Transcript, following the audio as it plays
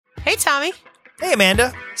Hey, Tommy. Hey,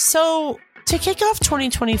 Amanda. So, to kick off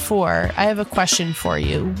 2024, I have a question for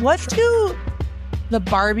you. What do the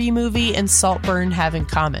Barbie movie and Saltburn have in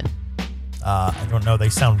common? I don't know. They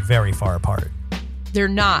sound very far apart. They're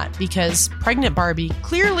not, because pregnant Barbie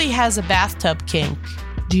clearly has a bathtub kink.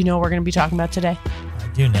 Do you know what we're going to be talking about today? I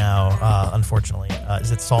do now, unfortunately.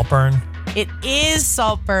 Is it Saltburn? It is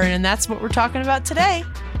Saltburn, and that's what we're talking about today.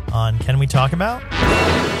 On Can We Talk About?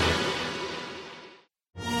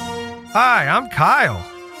 Hi, I'm Kyle.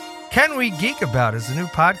 Can We Geek About is a new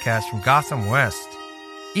podcast from Gotham West.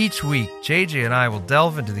 Each week, JJ and I will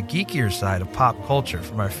delve into the geekier side of pop culture,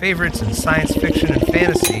 from our favorites in science fiction and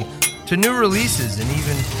fantasy to new releases, and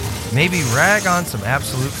even maybe rag on some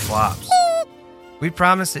absolute flops. We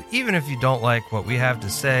promise that even if you don't like what we have to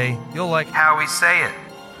say, you'll like how we say it.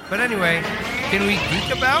 But anyway, can we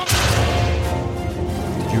geek about?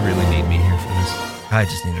 Did you really need me here for this? I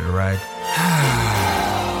just needed a ride.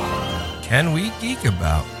 Can We Geek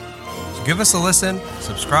About? So give us a listen,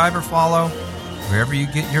 subscribe or follow, wherever you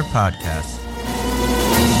get your podcasts.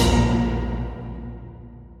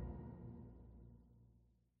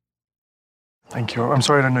 Thank you. I'm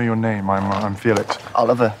sorry I don't know your name. I'm Felix.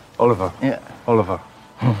 Oliver. Oliver. Yeah. Oliver.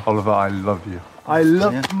 Oliver, I love you. I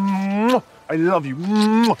love you. I love you.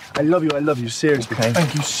 I love you. I love you. Seriously. Okay.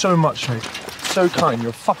 Thank you so much, mate. So kind.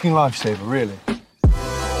 You're a fucking lifesaver, really.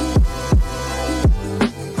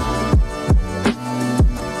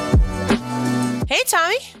 Hey,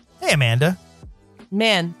 Tommy. Hey, Amanda.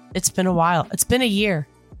 Man, it's been a while. It's been a year.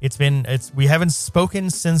 We haven't spoken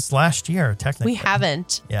since last year, technically. We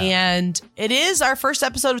haven't. Yeah. And it is our first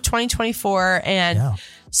episode of 2024. And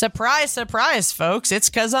surprise, surprise, folks. It's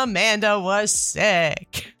because Amanda was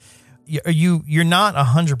sick. You're not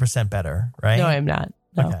 100% better, right? No, I'm not.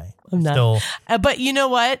 No, okay. I'm not. Still. But you know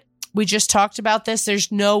what? We just talked about this.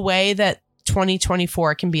 There's no way that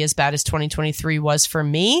 2024 can be as bad as 2023 was for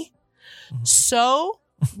me. Mm-hmm. So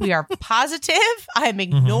we are positive. I'm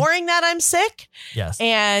ignoring that I'm sick. Yes.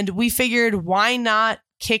 And we figured, why not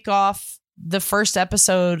kick off the first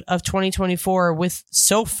episode of 2024 with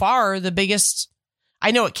so far the biggest,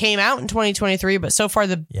 I know it came out in 2023, but so far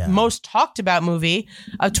the most talked about movie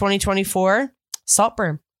of 2024,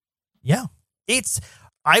 Saltburn. Yeah.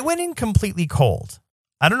 I went in completely cold.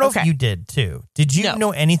 I don't know if you did too. Did you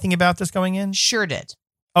know anything about this going in? Sure did.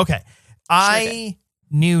 Okay. I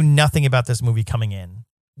knew nothing about this movie coming in,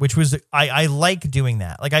 which was, I like doing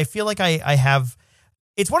that. Like, I feel like I have,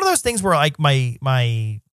 it's one of those things where like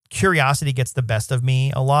my curiosity gets the best of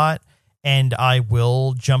me a lot, and I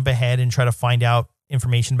will jump ahead and try to find out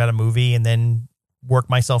information about a movie and then work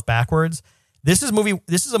myself backwards. This is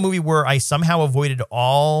a movie where I somehow avoided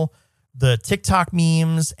all the TikTok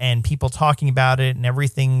memes and people talking about it and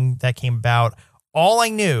everything that came about. All I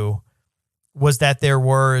knew was that there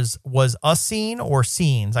was a scene or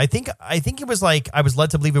scenes. I think it was like, I was led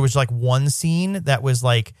to believe it was like one scene that was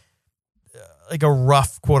like a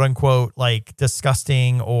rough, quote unquote, like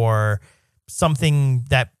disgusting or something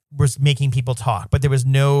that was making people talk, but there was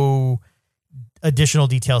no additional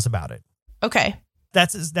details about it. Okay.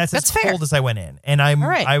 That's as fair. cold as I went in. And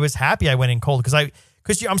I was happy I went in cold because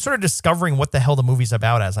I'm sort of discovering what the hell the movie's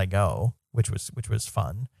about as I go, which was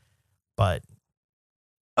fun. But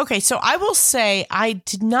okay, so I will say I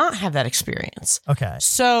did not have that experience. Okay.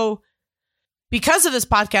 So because of this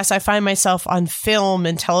podcast, I find myself on film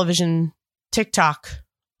and television TikTok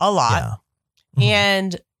a lot. Yeah. Mm-hmm.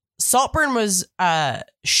 And Saltburn was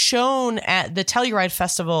shown at the Telluride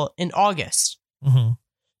Festival in August. Mm-hmm.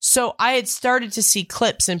 So I had started to see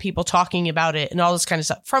clips and people talking about it and all this kind of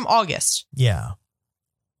stuff from August. Yeah.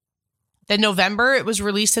 Then November, it was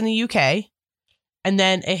released in the UK. And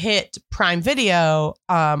then it hit Prime Video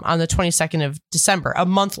on the 22nd of December,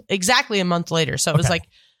 exactly a month later. So it was like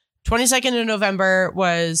 22nd of November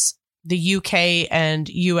was the UK and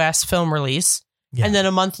US film release. Yeah. And then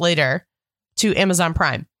a month later to Amazon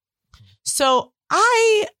Prime. So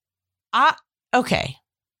okay.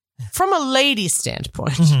 From a lady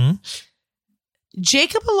standpoint,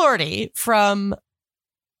 Jacob Elordi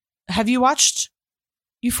have you watched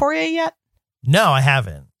Euphoria yet? No, I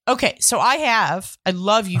haven't. Okay, so I have. I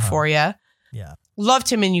love Euphoria. Yeah.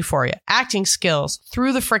 Loved him in Euphoria. Acting skills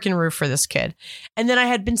through the freaking roof for this kid. And then I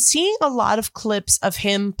had been seeing a lot of clips of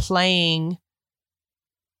him playing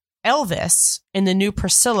Elvis in the new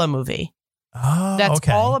Priscilla movie. Oh, that's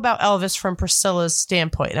all about Elvis from Priscilla's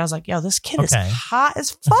standpoint. And I was like, yo, this kid is hot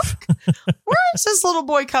as fuck. Where is this little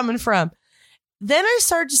boy coming from? Then I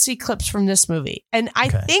started to see clips from this movie. And I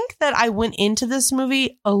think that I went into this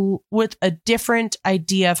movie with a different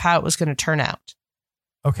idea of how it was going to turn out.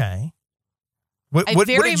 Okay. I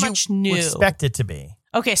very much knew. Expect it to be?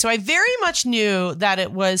 Okay, so I very much knew that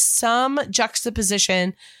it was some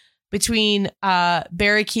juxtaposition between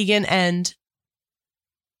Barry Keoghan and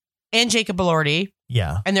Jacob Elordi.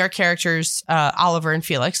 Yeah. And their characters, Oliver and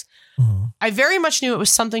Felix. Mm-hmm. I very much knew it was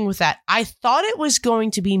something with that. I thought it was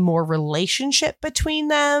going to be more relationship between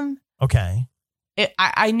them. Okay.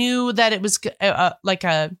 I knew that it was like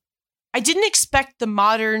a... I didn't expect the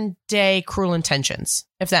modern day Cruel Intentions,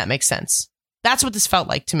 if that makes sense. That's what this felt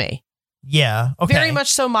like to me. Yeah. Okay. Very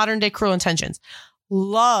much so modern day Cruel Intentions.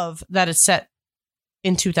 Love that it's set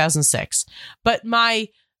in 2006. But my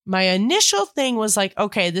initial thing was like,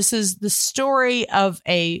 okay, this is the story of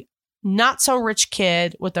a not so rich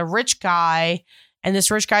kid with a rich guy, and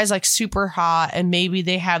this rich guy's like super hot, and maybe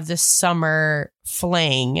they have this summer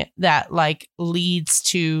fling that like leads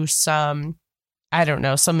to some, I don't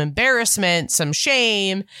know, some embarrassment, some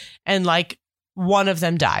shame, and like one of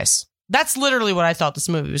them dies. That's literally what I thought this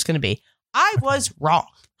movie was going to be. I was wrong.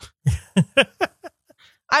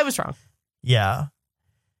 I was wrong. Yeah.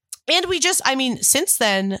 And since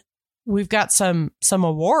then, we've got some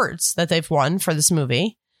awards that they've won for this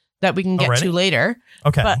movie that we can get to later.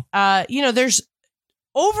 Okay. But, there's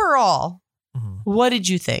overall, what did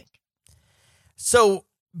you think? So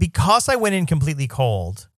because I went in completely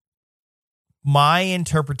cold, my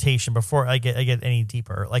interpretation before I get any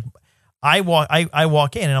deeper, like I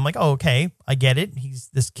walk in and I'm like, oh, okay, I get it. He's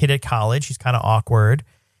this kid at college. He's kind of awkward.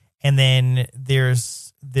 And then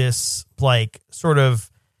there's this like sort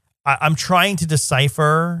of, I'm trying to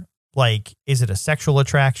decipher, like, is it a sexual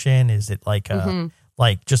attraction? Is it like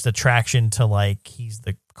like just attraction to like, he's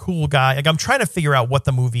the cool guy? Like I'm trying to figure out what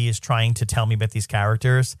the movie is trying to tell me about these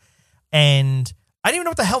characters. And I didn't even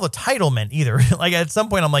know what the hell the title meant either. Like at some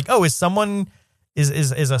point I'm like, oh, is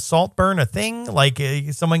a Saltburn a thing? Like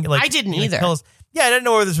someone like, I didn't either. Yeah. I didn't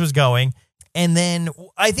know where this was going. And then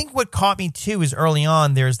I think what caught me too is early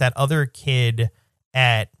on, there's that other kid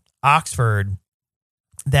at Oxford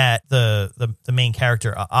that the main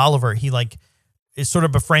character, Oliver, he like is sort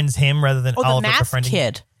of befriends him rather than Oliver the math befriending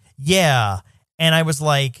kid. Yeah. And I was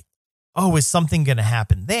like, oh, is something going to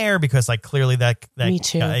happen there? Because like clearly that Me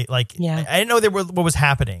too. guy, like, Yeah. I didn't know what was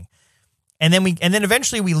happening. And then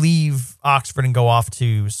eventually we leave Oxford and go off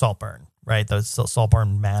to Saltburn, right? The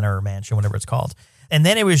Saltburn Manor or Mansion, whatever it's called. And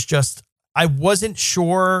then it was just, I wasn't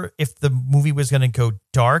sure if the movie was going to go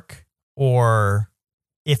dark or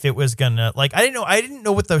if it was going to, like, I didn't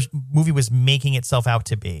know what the movie was making itself out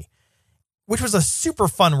to be, which was a super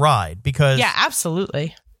fun ride because yeah,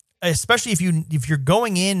 absolutely. Especially if you're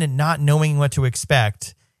going in and not knowing what to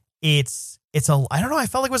expect, it's I don't know. I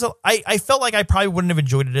felt like I felt like I probably wouldn't have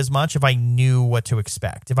enjoyed it as much if I knew what to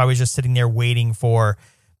expect. If I was just sitting there waiting for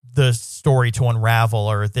the story to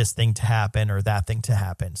unravel or this thing to happen or that thing to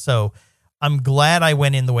happen. So I'm glad I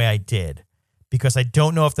went in the way I did because I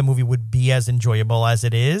don't know if the movie would be as enjoyable as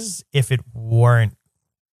it is if it weren't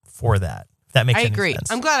for that. If that makes any agree.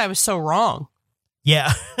 sense. I'm glad I was so wrong.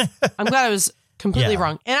 Yeah. I'm glad I was completely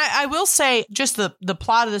wrong. And I will say just the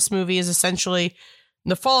plot of this movie is essentially in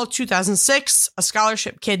the fall of 2006, a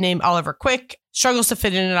scholarship kid named Oliver Quick struggles to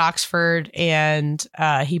fit in at Oxford, and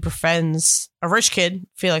he befriends a rich kid,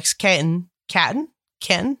 Felix Ken.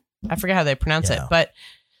 I forget how they pronounce it, but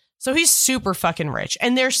so he's super fucking rich,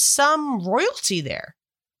 and there's some royalty there.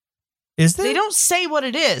 Is there? They don't say what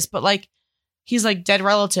it is, but like he's like dead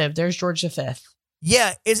relative. There's George V.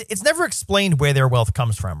 Yeah, it's never explained where their wealth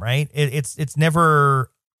comes from, right? It's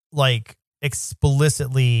never like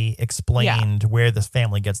explicitly explained where this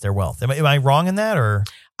family gets their wealth. Am I wrong in that, or?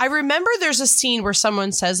 I remember there's a scene where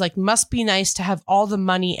someone says like, "Must be nice to have all the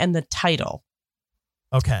money and the title."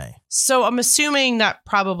 Okay. So I'm assuming that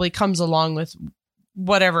probably comes along with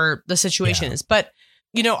whatever the situation is, but.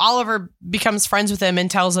 You know, Oliver becomes friends with him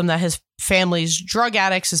and tells him that his family's drug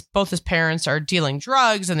addicts, both his parents are dealing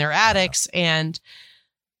drugs and they're addicts. And,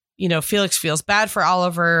 you know, Felix feels bad for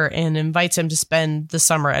Oliver and invites him to spend the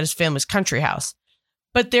summer at his family's country house.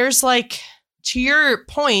 But there's like, to your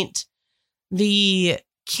point, the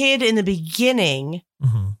kid in the beginning,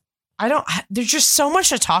 there's just so much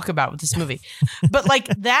to talk about with this movie. But like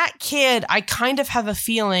that kid, I kind of have a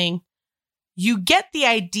feeling you get the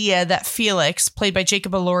idea that Felix, played by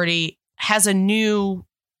Jacob Elordi, has a new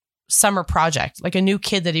summer project, like a new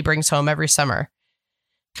kid that he brings home every summer.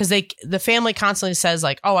 Because the family constantly says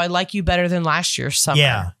like, "Oh, I like you better than last year's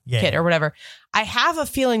summer kid," or whatever. I have a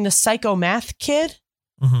feeling the psycho math kid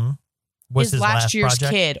was is last year's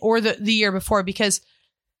project? kid or the year before, because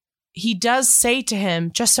he does say to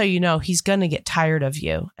him, "Just so you know, he's going to get tired of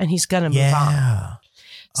you and he's going to move on."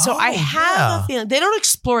 So I have a feeling they don't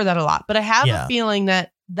explore that a lot, but I have a feeling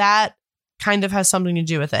that kind of has something to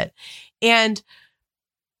do with it. And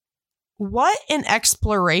what an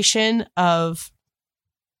exploration of.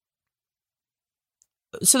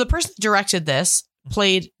 So the person that directed this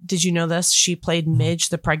played, did you know this? She played Midge,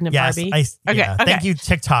 the pregnant Barbie. Okay. Thank you,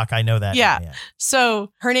 TikTok. I know that. Yeah.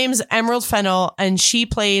 So her name's Emerald Fennell, and she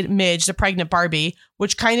played Midge, the pregnant Barbie,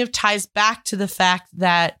 which kind of ties back to the fact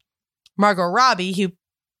that Margot Robbie, who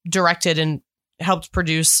directed and helped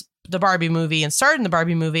produce the Barbie movie and starred in the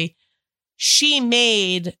Barbie movie, she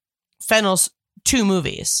made Fennell's 2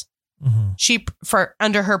 movies. She for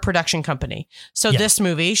under her production company. So this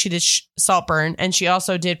movie, she did Saltburn, and she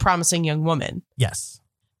also did Promising Young Woman. Yes.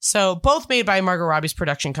 So both made by Margot Robbie's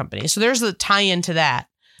production company. So there's a tie-in to that.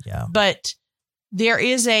 Yeah. But there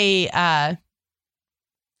is a, I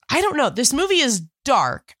don't know. This movie is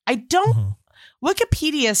dark. I don't.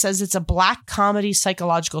 Wikipedia says it's a black comedy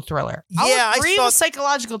psychological thriller. I'll agree with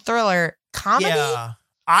psychological thriller comedy. Yeah.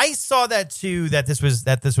 I saw that too. That this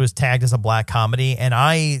was tagged as a black comedy, and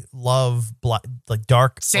I love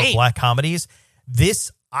dark or black comedies.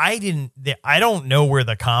 This I don't know where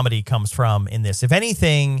the comedy comes from in this. If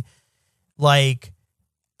anything, like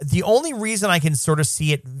the only reason I can sort of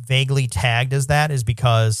see it vaguely tagged as that is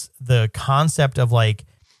because the concept of like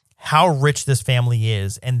how rich this family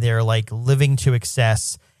is, and they're like living to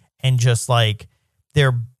excess, and just like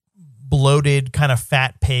they're bloated kind of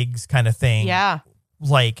fat pigs kind of thing. Yeah.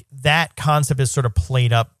 Like that concept is sort of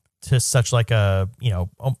played up to such like a,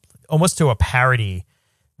 almost to a parody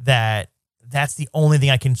that's the only thing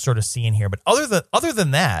I can sort of see in here. But other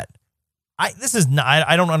than that,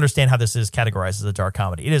 I don't understand how this is categorized as a dark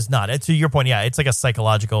comedy. It is not. To your point, yeah, it's like a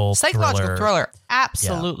psychological thriller.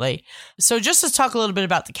 Absolutely. Yeah. So just to talk a little bit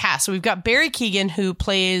about the cast. So we've got Barry Keoghan, who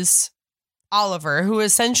plays Oliver, who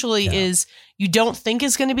essentially is, you don't think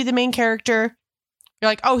is going to be the main character. You're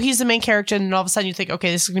like, oh, he's the main character. And all of a sudden you think, okay,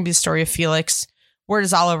 this is going to be the story of Felix. Where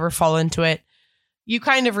does Oliver fall into it? You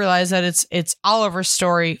kind of realize that it's Oliver's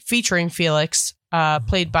story featuring Felix,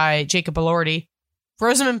 played by Jacob Elordi.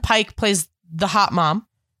 Rosamund Pike plays the hot mom.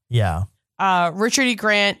 Yeah. Richard E.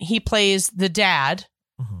 Grant, he plays the dad.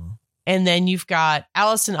 Mm-hmm. And then you've got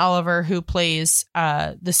Allison Oliver, who plays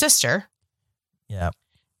the sister. Yeah.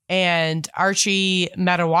 And Archie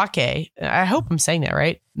Matawake. I hope I'm saying that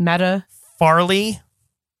right. Farley.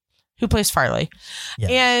 Who plays Farley. Yeah.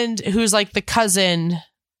 And who's like the cousin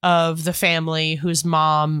of the family whose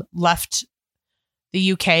mom left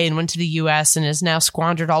the UK and went to the US and has now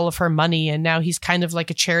squandered all of her money. And now he's kind of like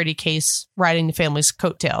a charity case riding the family's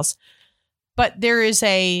coattails. But there is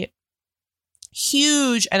a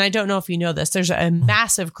huge, and I don't know if you know this, there's a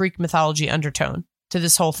massive Greek mythology undertone to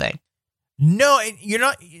this whole thing. No, you're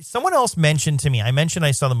not. Someone else mentioned to me. I mentioned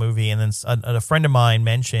I saw the movie, and then a friend of mine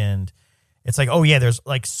mentioned, it's like, oh yeah, there's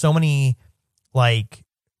like so many, like,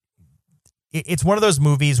 it's one of those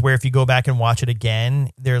movies where if you go back and watch it again,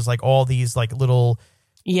 there's like all these like little,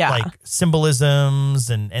 like symbolisms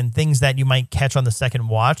and things that you might catch on the second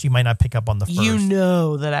watch. You might not pick up on the first. You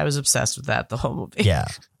know that I was obsessed with that the whole movie. Yeah.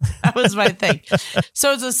 That was my thing.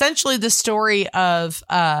 So it's essentially the story of,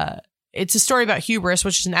 it's a story about hubris,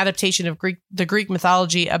 which is an adaptation of the Greek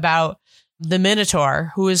mythology about the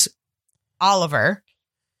Minotaur, who is Oliver,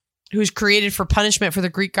 who's created for punishment for the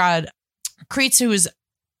Greek god Cretes, who is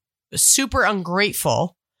super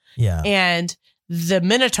ungrateful. Yeah. And the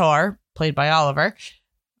Minotaur, played by Oliver,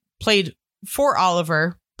 played for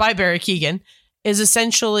Oliver by Barry Keoghan, is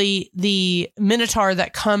essentially the Minotaur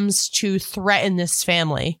that comes to threaten this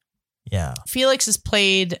family. Yeah. Felix is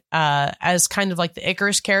played as kind of like the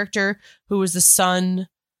Icarus character, who was the son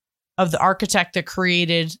of the architect that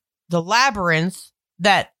created the labyrinth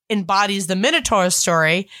that embodies the Minotaur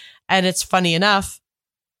story. And it's funny enough,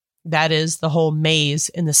 that is the whole maze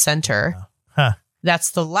in the center. Huh.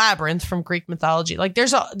 That's the labyrinth from Greek mythology. Like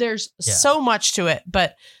there's so much to it,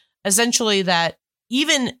 but essentially that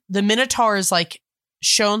even the Minotaur is like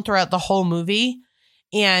shown throughout the whole movie.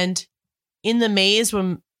 And in the maze,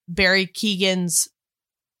 when Barry Keoghan's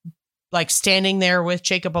like standing there with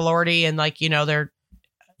Jacob Elordi and like, they're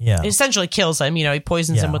essentially kills him, he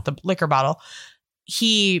poisons him with the liquor bottle.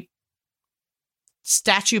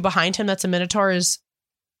 Statue behind him that's a Minotaur is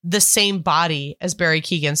the same body as Barry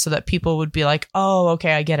Keoghan, so that people would be like, oh,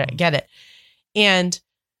 okay, I get it. And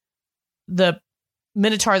the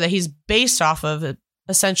Minotaur that he's based off of,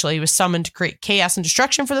 essentially was summoned to create chaos and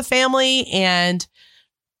destruction for the family and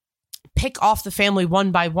pick off the family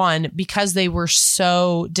one by one because they were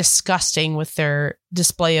so disgusting with their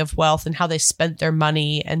display of wealth and how they spent their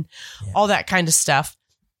money and all that kind of stuff.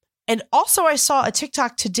 And also I saw a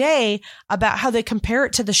TikTok today about how they compare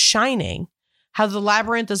it to The Shining, how the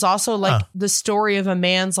labyrinth is also like the story of a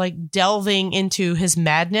man's like delving into his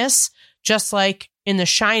madness, just like in The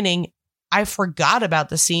Shining, I forgot about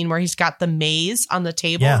the scene where he's got the maze on the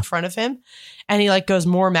table in front of him and he like goes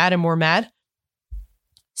more mad and more mad.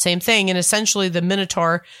 Same thing. And essentially the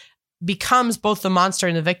Minotaur becomes both the monster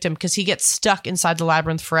and the victim because he gets stuck inside the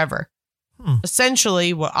labyrinth forever.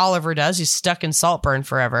 Essentially what Oliver does, he's stuck in Saltburn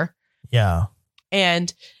forever. Yeah.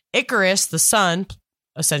 And Icarus, the son,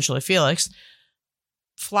 essentially Felix,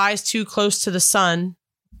 flies too close to the sun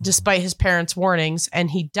despite his parents' warnings, and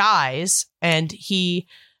he dies, and he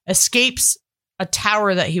escapes a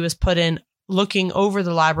tower that he was put in looking over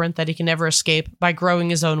the labyrinth that he can never escape by growing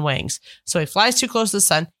his own wings. So he flies too close to the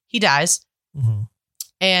sun, he dies,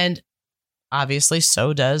 and obviously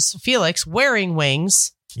so does Felix wearing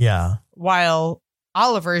wings. Yeah. While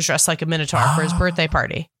Oliver is dressed like a Minotaur for his birthday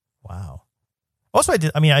party. Wow. Also,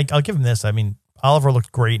 I'll give him this. I mean, Oliver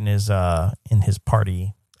looked great in his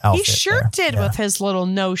party outfit. He sure did with his little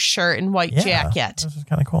no shirt and white jacket. This is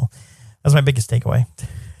kind of cool. That's my biggest takeaway.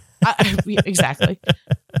 Exactly.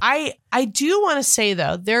 I do want to say,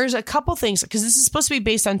 though, there's a couple things, because this is supposed to be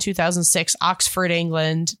based on 2006, Oxford,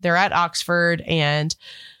 England. They're at Oxford, and,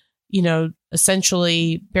 you know,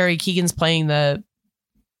 essentially Barry Keoghan's playing the,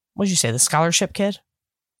 what did you say, the scholarship kid?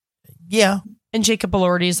 Yeah. And Jacob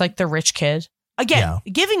Elordi is like the rich kid. Again,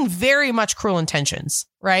 giving very much Cruel Intentions,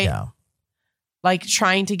 right? Yeah. Like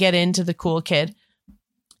trying to get into the cool kid.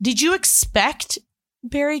 Did you expect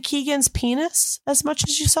Barry Keoghan's penis as much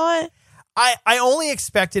as you saw it? I only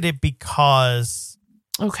expected it because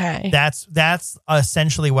that's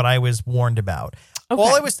essentially what I was warned about. Okay.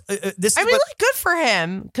 All I was this. I mean, like, good for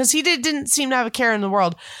him, because he didn't seem to have a care in the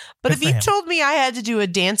world. But Good if you told me I had to do a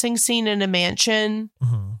dancing scene in a mansion,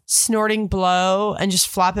 snorting blow, and just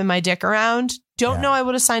flopping my dick around, don't know I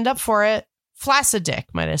would have signed up for it. Flaccid dick,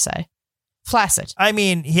 might I say? Flaccid. I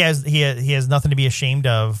mean, he has nothing to be ashamed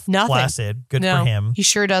of. Nothing. Flaccid. Good for him. He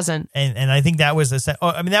sure doesn't. And I think that was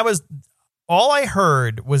that was all I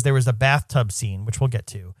heard was there was a bathtub scene, which we'll get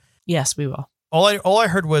to. Yes, we will. All I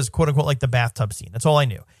heard was quote unquote like the bathtub scene. That's all I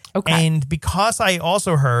knew. Okay. And because I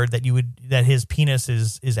also heard that his penis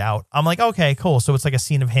is out, I'm like, okay, cool. So it's like a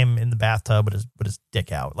scene of him in the bathtub with his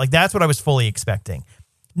dick out. Like that's what I was fully expecting.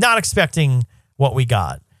 Not expecting what we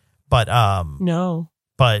got. But no,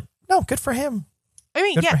 good for him. I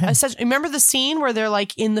mean, remember the scene where they're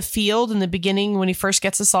like in the field in the beginning when he first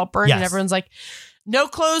gets to Saltburn and everyone's like, no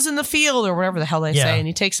clothes in the field or whatever the hell they say. And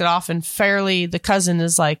he takes it off and Farley, the cousin,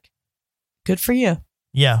 is like, good for you.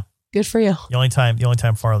 Yeah. Good for you. The only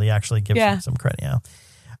time Farley actually gives him some credit. Yeah.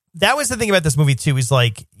 That was the thing about this movie too, is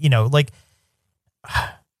like, you know, like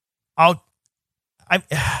I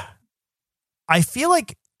feel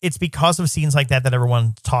like it's because of scenes like that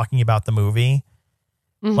everyone's talking about the movie.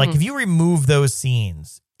 Mm-hmm. Like if you remove those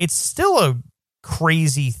scenes, it's still a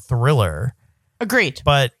crazy thriller. Agreed.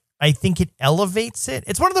 But I think it elevates it.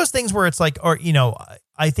 It's one of those things where it's like, or, you know,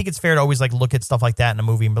 I think it's fair to always like look at stuff like that in a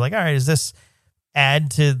movie and be like, all right, is this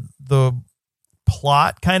add to the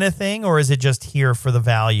plot kind of thing? Or is it just here for the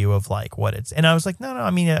value of like what it's, and I was like, no,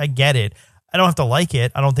 I mean, I get it. I don't have to like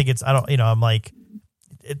it. I'm like,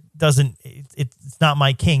 it's not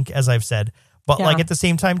my kink, as I've said, but like at the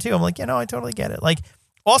same time too, I'm like, I totally get it. Like,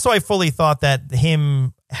 also I fully thought that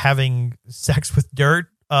him having sex with dirt,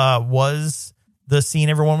 was the scene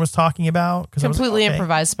everyone was talking about. Completely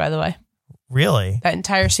improvised, by the way. Really? That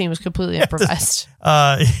entire scene was completely improvised.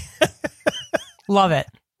 Love it.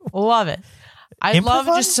 I'd love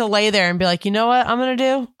just to lay there and be like, you know what I'm going to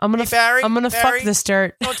do? I'm going to fuck this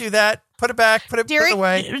dirt. Don't do that. Put it back. Put it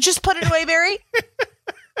away. Just put it away, Barry.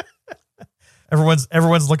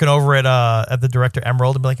 Everyone's looking over at the director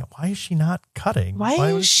Emerald and be like, why is she not cutting?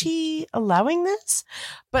 Why is she allowing this?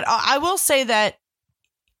 But I will say that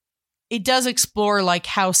it does explore like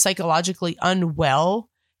how psychologically unwell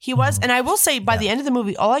he was. And I will say by the end of the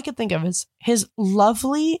movie, all I could think of is his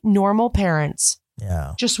lovely, normal parents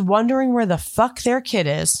just wondering where the fuck their kid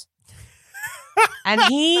is. And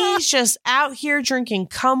he's just out here drinking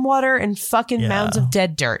cum water and fucking mounds of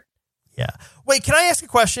dead dirt. Yeah. Wait, can I ask a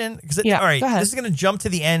question? All right, this is going to jump to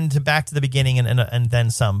the end, back to the beginning, and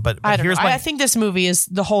then some. But here's I think this movie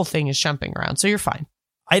the whole thing is jumping around, so you're fine.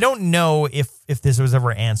 I don't know if this was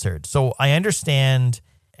ever answered. So I understand,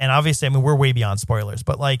 and obviously, I mean, we're way beyond spoilers,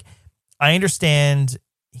 but like, I understand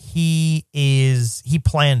he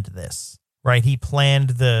planned this, right? He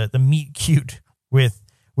planned the meet cute with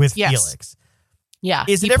Felix. Yeah.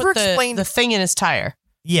 Is it ever explained the thing in his tire?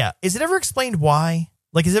 Yeah. Is it ever explained why?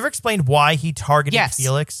 Like, is it ever explained why he targeted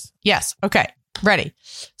Felix? Yes. Okay. Ready.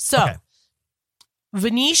 So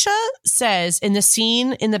Venetia says in the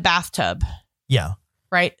scene in the bathtub. Yeah.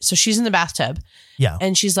 Right. So she's in the bathtub. Yeah.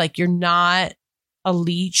 And she's like, you're not a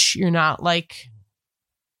leech. You're not like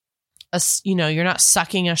you're not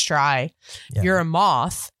sucking us dry. Yeah. You're a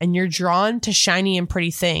moth and you're drawn to shiny and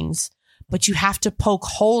pretty things, but you have to poke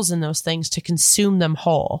holes in those things to consume them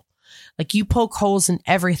whole. Like you poke holes in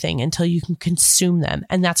everything until you can consume them.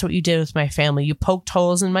 And that's what you did with my family. You poked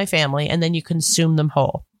holes in my family and then you consume them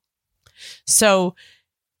whole. So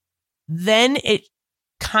then it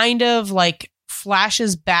kind of like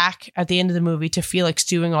flashes back at the end of the movie to Felix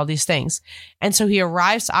doing all these things. And so he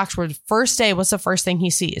arrives to Oxford. First day, what's the first thing he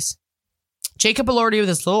sees? Jacob Elordi with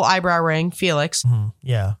his little eyebrow ring, Felix. Mm-hmm.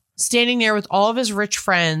 Yeah. Standing there with all of his rich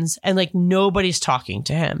friends and like nobody's talking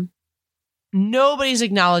to him. Nobody's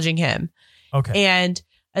acknowledging him. Okay. And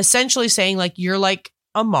essentially saying like, you're like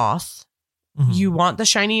a moth. Mm-hmm. You want the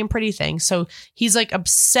shiny and pretty things. So he's like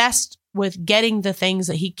obsessed with getting the things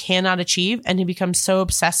that he cannot achieve. And he becomes so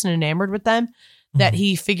obsessed and enamored with them that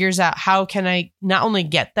he figures out how can I not only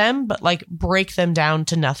get them, but like break them down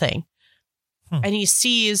to nothing. And he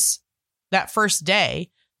sees that first day,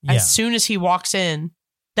 as soon as he walks in,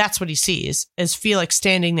 that's what he sees is Felix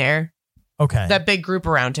standing there. Okay. That big group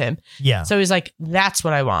around him. Yeah. So he's like, that's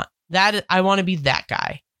what I want. That I want to be that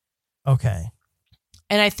guy. Okay.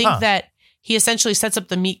 And I think that he essentially sets up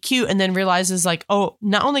the meet cute and then realizes like, oh,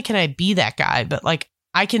 not only can I be that guy, but like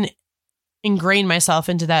I can ingrain myself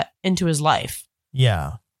into his life.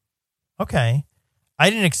 Yeah. Okay. I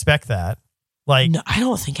didn't expect that. Like, no, I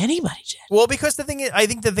don't think anybody did. Well, because I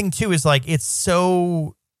think the thing too is like, it's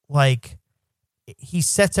so like he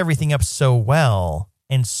sets everything up so well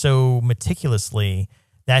and so meticulously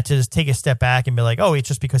that to just take a step back and be like, oh, it's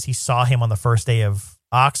just because he saw him on the first day of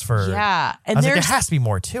Oxford. Yeah. And I was like, there has to be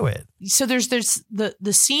more to it. So there's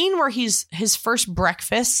the scene where he's his first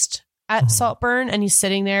breakfast at Saltburn and he's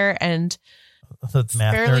sitting there and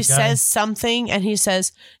barely says something and he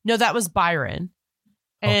says, no, that was Byron.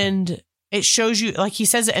 Okay. And it shows you like he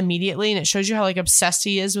says it immediately and it shows you how like obsessed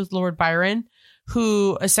he is with Lord Byron,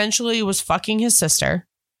 who essentially was fucking his sister.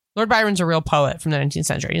 Lord Byron's a real poet from the 19th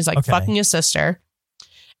century. He's like fucking his sister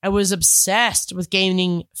and was obsessed with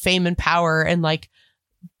gaining fame and power and like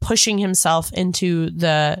pushing himself into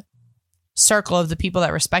the circle of the people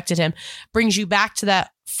that respected him. Brings you back to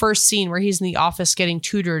that first scene where he's in the office getting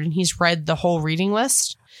tutored and he's read the whole reading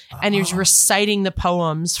list and he's reciting the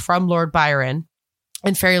poems from Lord Byron.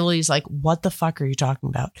 And Fairy Lily's like, what the fuck are you talking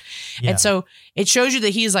about? Yeah. And so it shows you that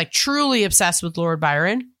he's like truly obsessed with Lord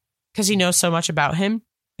Byron because he knows so much about him.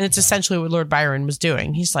 And it's essentially what Lord Byron was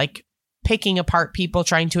doing. He's like picking apart people,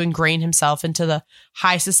 trying to ingrain himself into the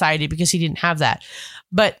high society because he didn't have that.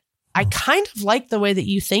 But I kind of like the way that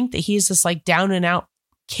you think that he's this like down and out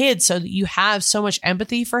kid so that you have so much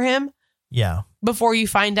empathy for him. Yeah. Before you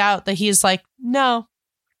find out that he's like, no,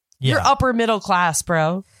 you're upper middle class,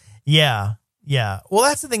 bro. Yeah. Yeah. Well,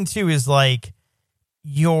 that's the thing too, is like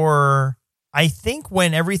I think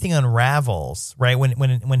when everything unravels, right?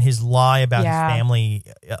 When his lie about his family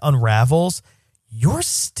unravels, you're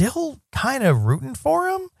still kind of rooting for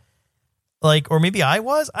him. Like, or maybe I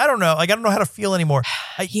was, I don't know. Like, I don't know how to feel anymore.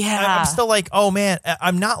 I'm still like, oh man,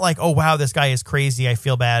 I'm not like, oh wow, this guy is crazy. I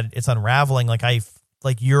feel bad. It's unraveling.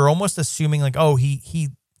 Like you're almost assuming like, oh, he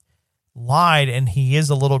lied and he is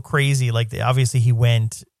a little crazy. Like obviously he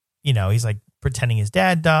went, he's like pretending his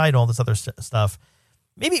dad died, all this other stuff.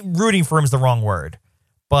 Maybe rooting for him is the wrong word,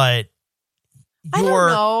 but I don't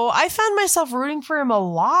know. I found myself rooting for him a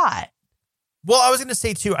lot. Well, I was going to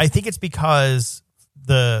say too, I think it's because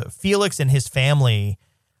the Felix and his family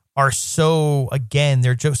are so, again,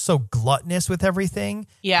 they're just so gluttonous with everything.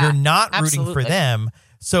 Yeah, you're not rooting for them.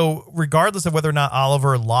 So regardless of whether or not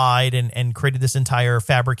Oliver lied and created this entire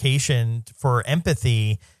fabrication for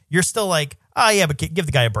empathy, you're still like, oh yeah, but give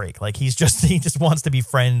the guy a break. Like he just wants to be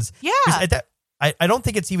friends. Yeah. I don't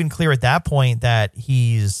think it's even clear at that point that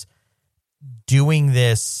he's doing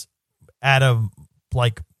this out of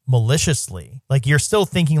like maliciously. Like you're still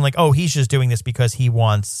thinking like, oh, he's just doing this because he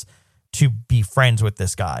wants to be friends with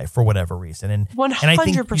this guy for whatever reason. And 100%. And I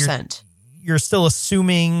think you're still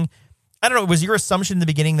assuming, I don't know, was your assumption in the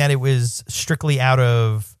beginning that it was strictly out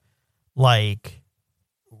of like,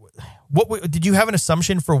 what did you have an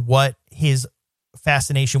assumption for what his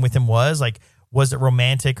fascination with him was? Like, was it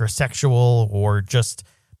romantic or sexual or just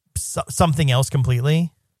something else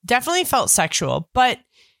completely? Definitely felt sexual, but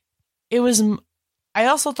I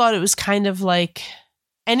also thought it was kind of like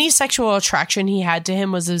any sexual attraction he had to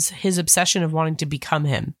him was his obsession of wanting to become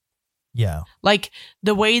him. Yeah. Like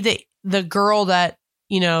the way that the girl that,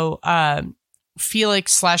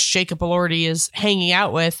 Felix / Jacob Elordi is hanging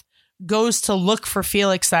out with goes to look for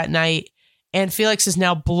Felix that night. And Felix is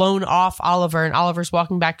now blown off Oliver and Oliver's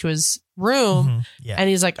walking back to his room and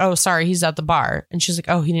he's like, oh, sorry, he's at the bar. And she's like,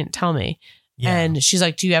 oh, he didn't tell me. Yeah. And she's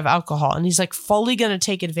like, do you have alcohol? And he's like fully going to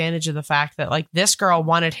take advantage of the fact that like this girl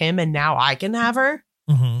wanted him and now I can have her.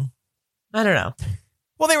 Mm-hmm. I don't know.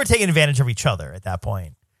 Well, they were taking advantage of each other at that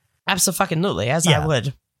point. Absolutely, as Yeah. I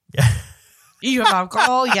would. Yeah. You have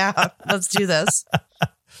alcohol? Yeah, let's do this.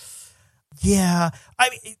 Yeah. I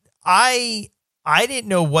mean, I didn't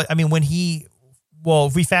know what, I mean, when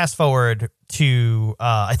if we fast forward to,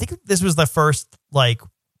 I think this was the first, like,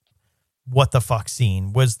 what the fuck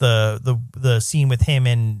scene was the scene with him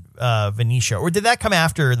and Venetia, or did that come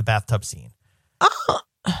after the bathtub scene?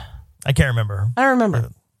 I can't remember. I don't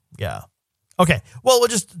remember. Yeah. Okay. Well,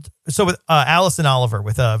 so with Alice and Oliver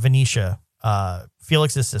with Venetia,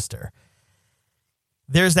 Felix's sister,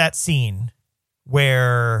 there's that scene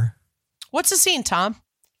where. What's the scene, Tom?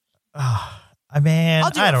 Man,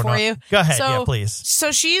 I'll do I it don't for know. you. Go ahead. So- Yeah, please.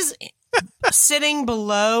 So she's sitting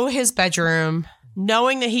below his bedroom,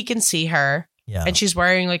 knowing that he can see her, Yeah. and she's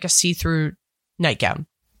wearing like a see-through nightgown.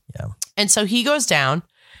 Yeah. And so he goes down,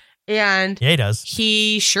 and Yeah, he does.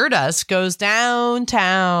 he sure does, goes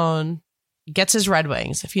downtown, gets his Red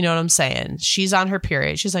Wings, if you know what I'm saying. She's on her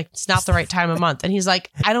period. She's like, it's not the right time of month. And he's like,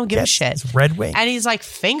 I don't give a shit. It's Red Wing. And he's like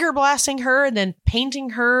finger blasting her and then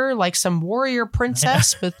painting her like some warrior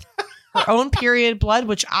princess with her own period blood,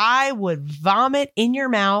 which I would vomit in your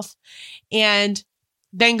mouth, and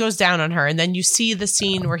then goes down on her. And then you see the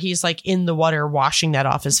scene where he's like in the water washing that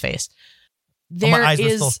off his face. Well, my eyes were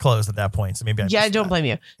still closed at that point, so maybe I don't blame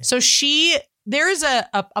you. So there is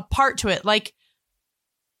a part to it, like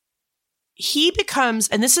he becomes,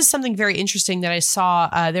 and this is something very interesting that I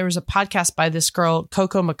saw. There was a podcast by this girl,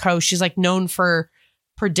 Coco Mako. She's like known for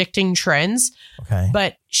predicting trends. Okay.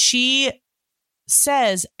 But she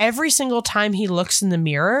says every single time he looks in the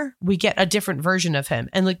mirror, we get a different version of him.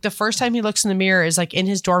 And like the first time he looks in the mirror is like in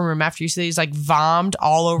his dorm room after you see he's like vommed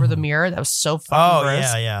all over the mirror. That was so fucking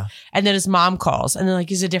gross. Yeah. And then his mom calls and then like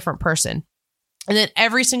he's a different person. And then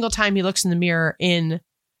every single time he looks in the mirror in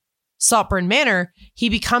Saltburn Manor, he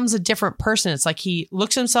becomes a different person. It's like he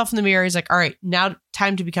looks himself in the mirror. He's like, all right, now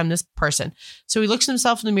time to become this person. So he looks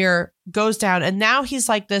himself in the mirror, goes down, and now he's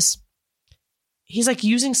like this. He's like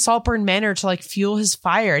using Saltburn Manor to like fuel his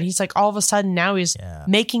fire. And he's like, all of a sudden now he's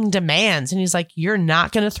making demands. And he's like, you're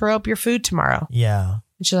not going to throw up your food tomorrow. Yeah.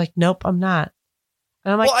 And she's like, nope, I'm not.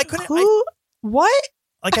 And I'm like, what?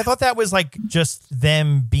 Like, I thought that was like just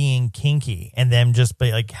them being kinky and them just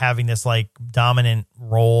like having this like dominant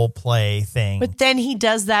role play thing. But then he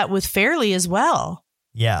does that with Fairley as well.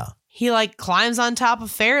 Yeah. He like climbs on top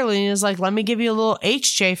of Fairley and is like, let me give you a little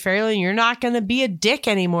HJ, Fairley. You're not going to be a dick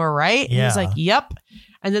anymore, right? And he's like, yep.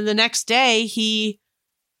 And then the next day he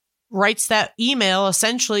writes that email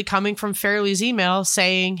essentially coming from Fairley's email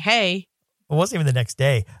saying, hey. It wasn't even the next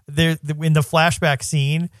day. There in the flashback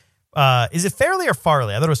scene. Is it Fairley or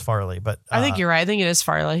Farley? I thought it was Farley, but I think you're right. I think it is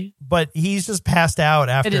Farley. But he's just passed out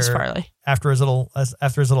after it is Farley. after his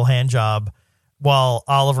little hand job, while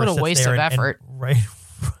Oliver what a waste of effort. Right.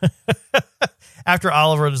 After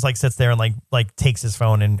Oliver just like sits there and like takes his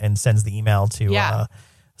phone and sends the email to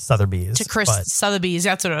Sotheby's to Chris Sotheby's.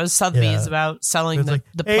 That's what it was. Sotheby's about selling the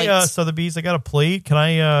plates. Hey, Sotheby's, I got a plate. Can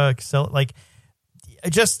I sell it? Like,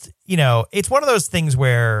 just it's one of those things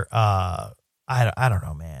where I don't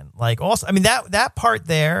know, man. Like, also, I mean, that part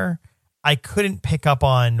there, I couldn't pick up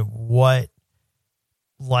on what,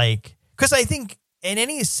 like, because I think in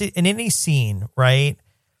any scene, right?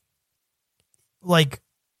 Like,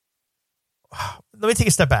 let me take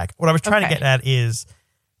a step back. What I was trying to get at is,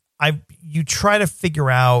 you try to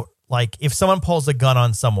figure out, like, if someone pulls a gun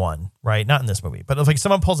on someone, right? Not in this movie, but if like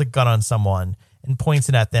someone pulls a gun on someone and points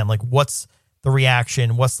it at them, like, what's the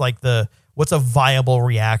reaction? What's a viable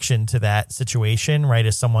reaction to that situation, right?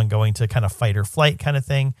 Is someone going to kind of fight or flight kind of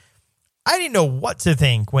thing? I didn't know what to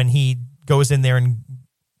think when he goes in there and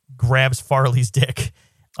grabs Farley's dick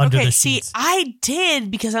under the sheets. See, I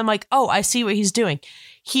did, because I'm like, oh, I see what he's doing.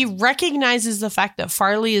 He recognizes the fact that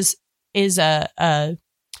Farley is a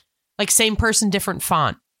like same person, different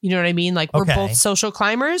font. You know what I mean? Like, we're both social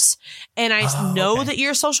climbers, and I know that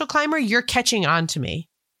you're a social climber. You're catching on to me.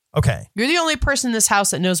 Okay. You're the only person in this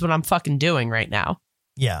house that knows what I'm fucking doing right now.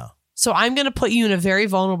 Yeah. So I'm going to put you in a very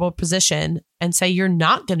vulnerable position and say, you're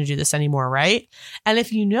not going to do this anymore, right? And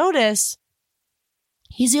if you notice,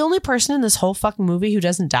 he's the only person in this whole fucking movie who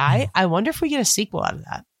doesn't die. I wonder if we get a sequel out of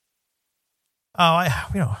that. Oh,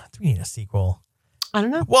 we need a sequel. I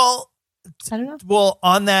don't know. Well, I don't know. Well,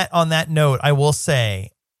 on that note, I will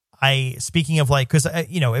say, speaking of like, because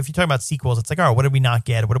if you're talking about sequels, it's like, all right, what did we not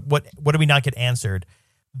get? What did we not get answered?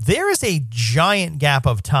 There is a giant gap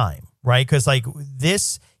of time, right? Because like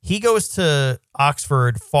he goes to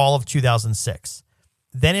Oxford fall of 2006.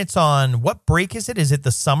 Then it's on, what break is it? Is it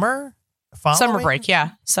the summer? Summer break,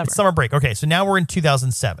 yeah. Summer break. Okay, so now we're in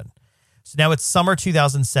 2007. So now it's summer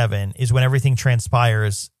 2007 is when everything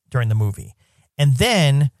transpires during the movie. And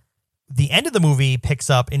then the end of the movie picks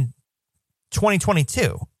up in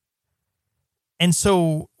 2022. And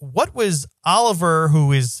so what was Oliver,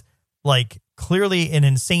 who is like clearly an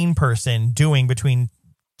insane person, doing between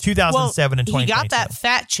 2007 and 2022? He got that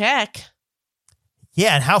fat check.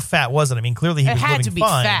 Yeah, and how fat was it? I mean, clearly he was living fine. It had to be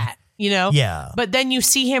fat, you know? Yeah. But then you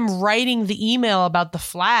see him writing the email about the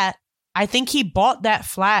flat. I think he bought that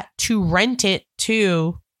flat to rent it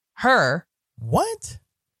to her. What?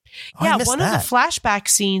 Oh, yeah, one of the flashback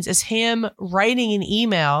scenes is him writing an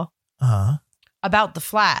email about the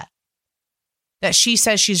flat that she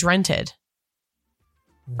says she's rented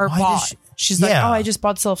or bought. She's like, oh, I just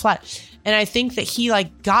bought this little flat. And I think that he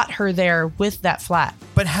like got her there with that flat.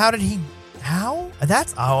 But how did he... How?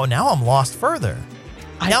 Now I'm lost further.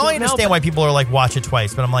 I understand why people are like, watch it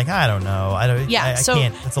twice, but I'm like, I don't know. I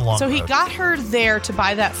can't. It's a long road. He got her there to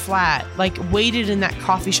buy that flat, like waited in that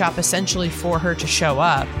coffee shop essentially for her to show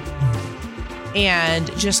up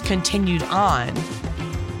and just continued on.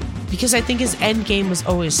 Because I think his end game was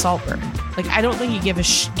always Saltburn. Like, I don't think he gave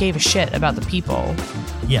a shit about the people.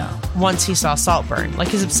 Yeah. Once he saw Saltburn. Like,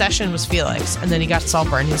 his obsession was Felix, and then he got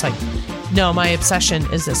Saltburn. He's like, no, my obsession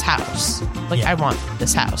is this house. Like, I want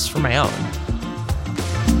this house for my own.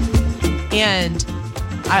 And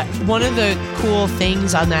one of the cool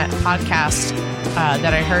things on that podcast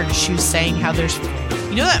that I heard is she was saying how there's,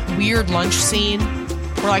 you know, that weird lunch scene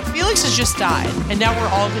where like Felix has just died and now we're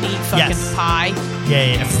all going to eat fucking pie.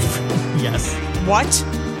 Yeah. Yes. What?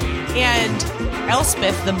 And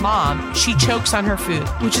Elspeth, the mom, she chokes on her food,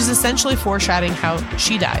 which is essentially foreshadowing how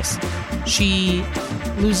she dies. She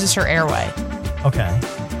loses her airway. Okay.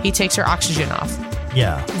 He takes her oxygen off.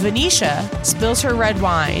 Yeah. Venetia spills her red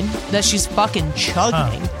wine that she's fucking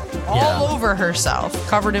chugging all over herself,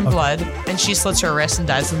 covered in blood, and she slits her wrist and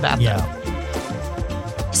dies in the bathtub.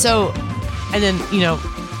 Yeah. So, and then, you know,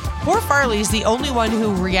 poor Farley's the only one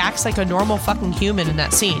who reacts like a normal fucking human in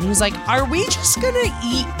that scene. He's like, are we just gonna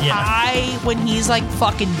eat pie when he's like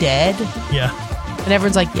fucking dead? Yeah. And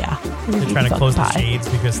everyone's like, yeah. They're trying to close the shades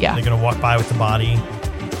because they're gonna walk by with the body.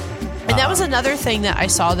 And that was another thing that I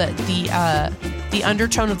saw, that the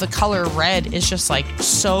undertone of the color red is just like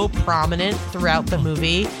so prominent throughout the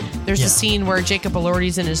movie. There's a scene where Jacob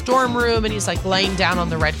Elordi's in his dorm room and he's like laying down on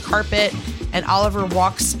the red carpet and Oliver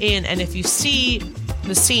walks in, and if you see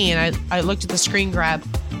the scene, I looked at the screen grab,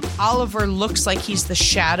 Oliver looks like he's the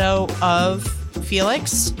shadow of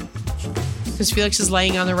Felix because Felix is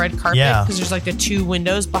laying on the red carpet because there's like the two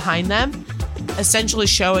windows behind them, essentially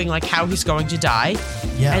showing like how he's going to die.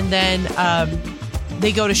 And then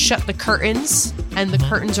they go to shut the curtains, and the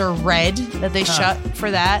curtains are red that they shut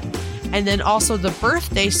for that. And then also the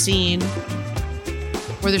birthday scene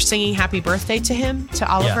where they're singing happy birthday to him,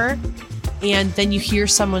 to Oliver. And then you hear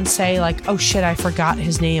someone say like, oh shit, I forgot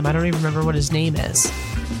his name. I don't even remember what his name is.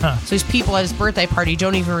 So these people at his birthday party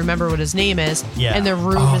don't even remember what his name is. And their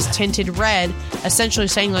room is tinted red, essentially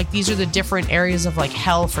saying like these are the different areas of like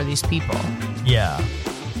hell for these people. Yeah.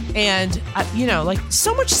 And, you know, like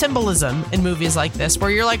so much symbolism in movies like this where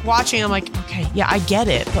you're like watching, I'm like, okay, yeah, I get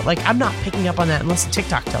it. But like, I'm not picking up on that unless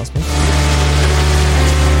TikTok tells me.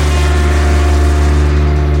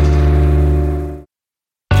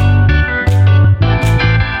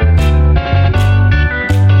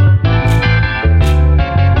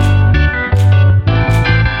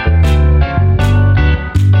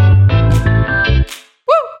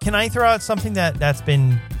 Can I throw out something that's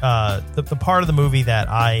been the part of the movie that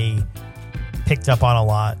I picked up on a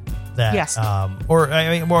lot? That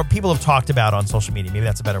or people have talked about on social media. Maybe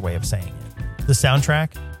that's a better way of saying it. The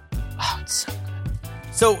soundtrack. Oh, it's so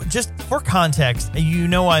good. So just for context, you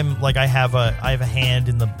know, I have a hand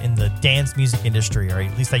in the dance music industry, or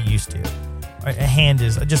at least I used to. A hand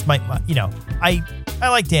is just my you know, I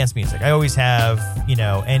like dance music. I always have, you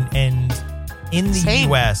know, and in the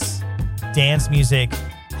US, dance music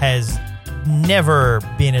has never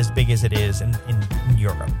been as big as it is in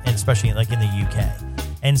Europe, and especially like in the UK.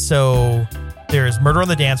 And so there's Murder on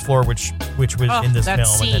the Dance Floor, which was in this film.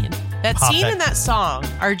 Scene. That scene and that song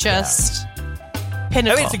are just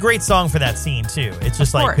pinnacle. I mean, it's a great song for that scene too. It's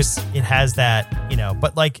just like, 'cause it has that, you know,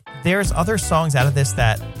 but like there's other songs out of this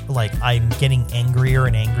that like I'm getting angrier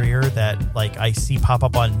and angrier that like I see pop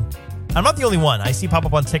up on. I'm not the only one. I see pop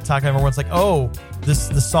up on TikTok and everyone's like, oh, the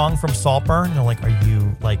song from Saltburn. And I'm like, are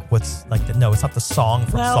you like, what's like, no, it's not the song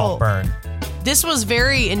from Saltburn. This was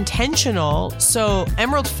very intentional. So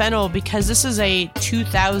Emerald Fennell, because this is a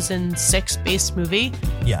 2006 based movie.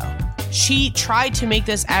 Yeah. she tried to make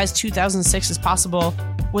this as 2006 as possible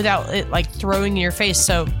without it like throwing in your face.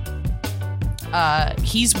 So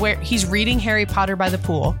he's reading Harry Potter by the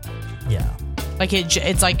pool. Yeah. Like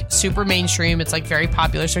it's like super mainstream. It's like very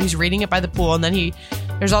popular. So he's reading it by the pool, and then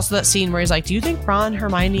there's also that scene where he's like, "Do you think Ron,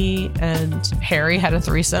 Hermione, and Harry had a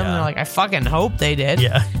threesome?" And they're like, "I fucking hope they did."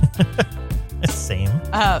 Yeah. Same.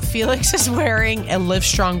 Felix is wearing a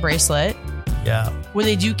Livestrong bracelet. Yeah. When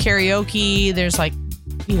they do karaoke, there's like,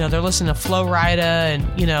 they're listening to Flo Rida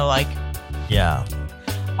and like, yeah,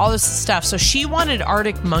 all this stuff. So she wanted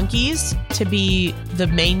Arctic Monkeys to be the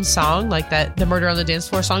main song, like the Murder on the Dance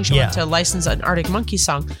Floor song. She wanted to license an Arctic Monkeys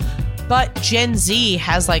song. But Gen Z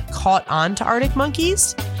has like caught on to Arctic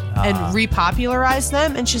Monkeys and repopularized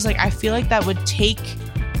them. And she's like, I feel like that would take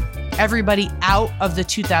everybody out of the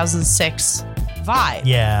 2006 vibe.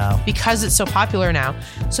 Yeah. Because it's so popular now.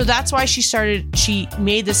 So that's why she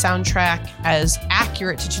made the soundtrack as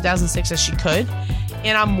accurate to 2006 as she could.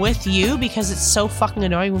 And I'm with you because it's so fucking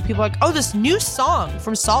annoying when people are like, oh, this new song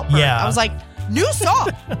from Saltburn. Yeah. I was like, new song.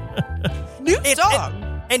 New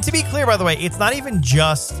song. And to be clear, by the way, it's not even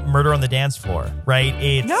just Murder on the Dance Floor, right?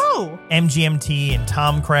 It's MGMT and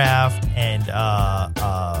Tomcraft and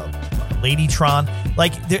Ladytron.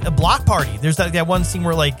 Like, a Block Party. There's that one scene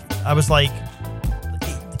where, like, I was like,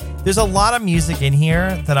 there's a lot of music in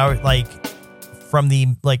here that I would like from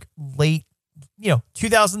the like late,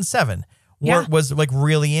 2007. Was like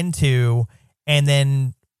really into, and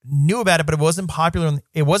then knew about it, but it wasn't popular.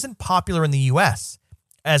 It wasn't popular in the U.S.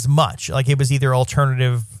 as much. Like it was either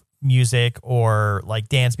alternative music or like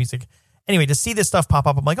dance music. Anyway, to see this stuff pop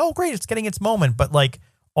up, I'm like, oh great, it's getting its moment. But like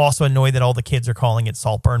also annoyed that all the kids are calling it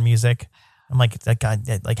Saltburn music. I'm like, that guy.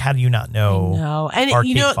 Like, how do you not know? No, and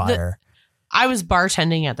Arcade Fire? I was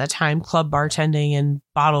bartending at that time, club bartending and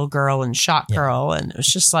Bottle Girl and Shot Girl, and it was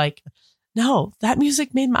just like. No, that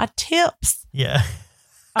music made my tips. Yeah.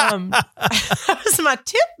 That was my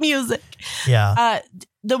tip music. Yeah.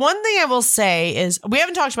 The one thing I will say is we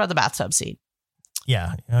haven't talked about the bathtub scene.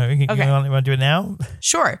 Yeah. Okay. You want to do it now?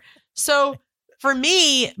 Sure. So for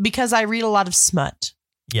me, because I read a lot of smut,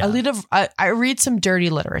 I read some dirty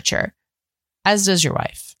literature, as does your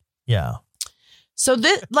wife. Yeah. So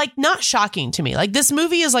this, like, not shocking to me. Like, this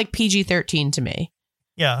movie is like PG-13 to me.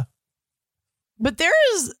 Yeah. But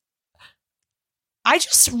I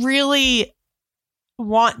just really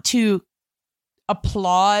want to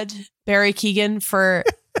applaud Barry Keoghan for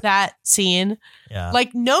that scene. Yeah.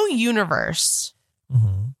 Like, no universe.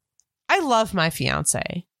 Mm-hmm. I love my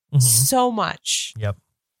fiance so much. Yep.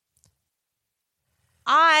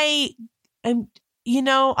 I am,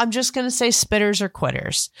 I'm just going to say spitters or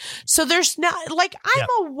quitters. So there's not, like,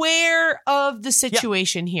 I'm aware of the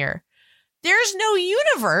situation here. There's no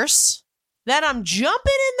universe that I'm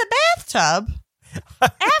jumping in the bathtub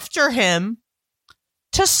after him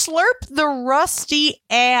to slurp the rusty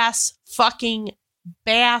ass fucking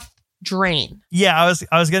bath drain. Yeah,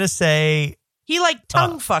 I was gonna say he like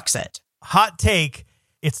tongue fucks it. Hot take.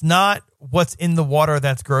 It's not what's in the water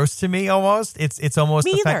that's gross to me. Almost, it's almost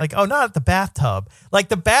me the either. fact like, oh, not the bathtub. Like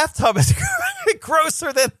the bathtub is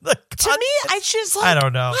grosser than the. To me, I just like, I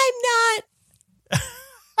don't know. I'm not.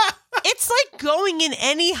 It's like going in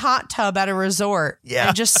any hot tub at a resort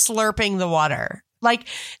and just slurping the water. Like,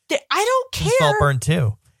 I don't care. Saltburn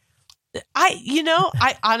too.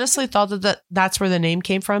 I honestly thought that's where the name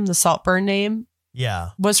came from. The Saltburn name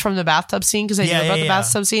was from the bathtub scene because I knew about the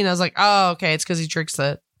bathtub scene. I was like, oh, okay, it's because he drinks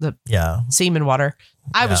the semen water.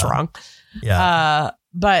 I was wrong. Yeah.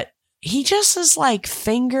 But he just is like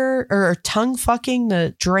finger or tongue fucking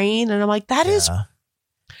the drain. And I'm like, that is,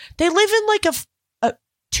 they live in like a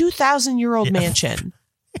 2,000-year-old mansion.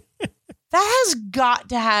 That has got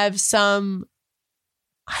to have some,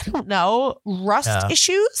 I don't know, rust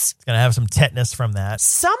issues. It's going to have some tetanus from that.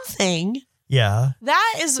 Something. Yeah.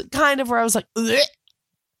 That is kind of where I was like, ugh.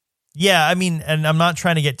 Yeah, I mean, and I'm not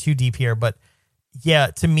trying to get too deep here, but yeah,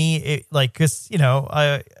 to me, it, like, because,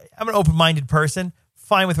 I'm an open-minded person,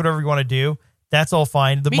 fine with whatever you want to do. That's all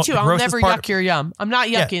fine. Me too. I'll never yuck your yum. I'm not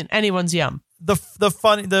yucking anyone's yum. The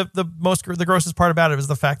grossest part about it was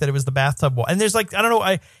the fact that it was the bathtub wall. And there's like, I don't know,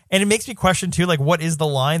 and it makes me question too, like, what is the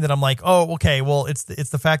line that I'm like, oh, okay, well, it's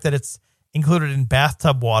the fact that it's included in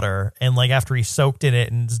bathtub water, and like after he soaked in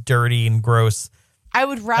it and it's dirty and gross. I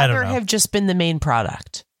would rather have just been the main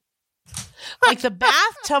product. Like the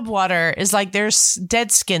bathtub water is like there's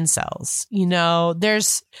dead skin cells,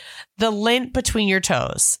 there's the lint between your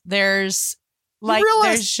toes. There's like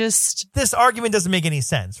there's just this argument doesn't make any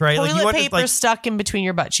sense, right? Toilet like paper stuck in between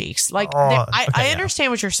your butt cheeks. Like I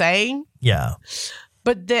understand what you're saying. Yeah.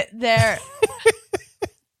 But there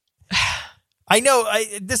I know.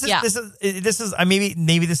 This is.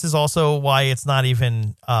 Maybe this is also why it's not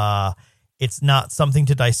even. It's not something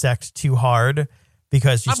to dissect too hard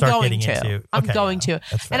because you start getting into. I'm going to.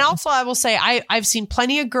 And also, I will say, I've seen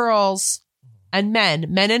plenty of girls and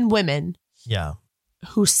men and women. Yeah.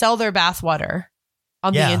 Who sell their bathwater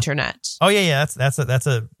on the internet. Oh yeah. That's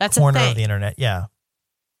a corner of the internet. Yeah.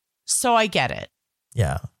 So I get it.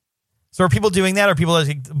 Yeah. So are people doing that? Are people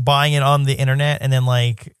like buying it on the internet and then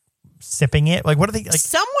like sipping it? Like what are they like?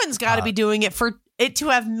 Someone's got to be doing it for it to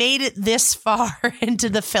have made it this far into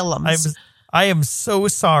the films. I am so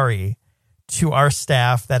sorry to our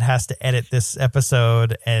staff that has to edit this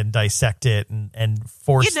episode and dissect it and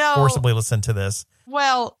forcibly listen to this.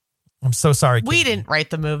 Well, I'm so sorry. We didn't write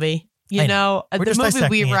the movie. The movie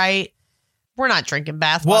we write, we're not drinking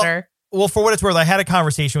bathwater. Well, for what it's worth, I had a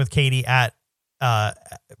conversation with Katie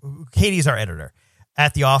Katie's our editor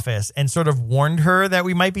at the office and sort of warned her that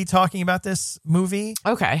we might be talking about this movie.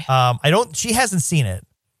 Okay. She hasn't seen it.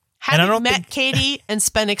 Having met Katie and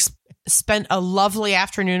spent a lovely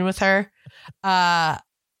afternoon with her,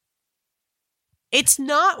 it's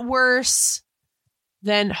not worse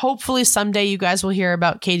than hopefully someday you guys will hear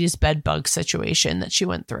about Katie's bed bug situation that she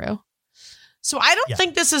went through. So I don't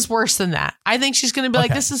think this is worse than that. I think she's going to be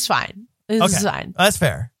like, this is fine. This is fine. That's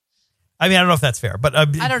fair. I mean, I don't know if that's fair, but I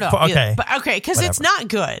don't know. Okay. But okay. Cause it's not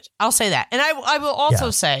good. I'll say that. And I will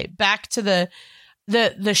also say back to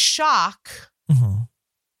the shock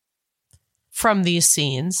from these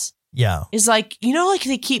scenes. Yeah. Is like, like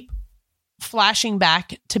they keep flashing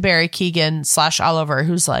back to Barry Keoghan / Oliver,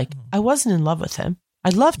 who's like, I wasn't in love with him. I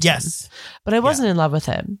loved him, but I wasn't in love with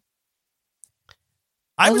him.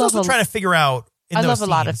 I was also trying to figure out. I love a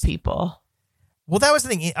lot of people. Well, that was the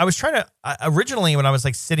thing. I was trying to originally when I was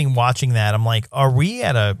like sitting watching that, I'm like, are we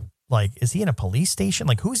at is he in a police station?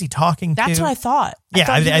 Like, who's he talking to? That's what I thought. Yeah, I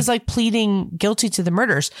thought he was like pleading guilty to the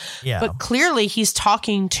murders. Yeah, but clearly he's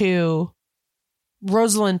talking to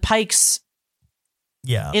Rosalind Pike's.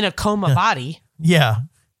 Yeah, in a coma body. Yeah,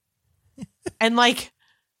 and like,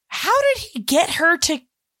 how did he get her to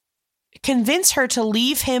convince her to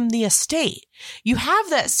leave him the estate? You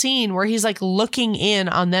have that scene where he's like looking in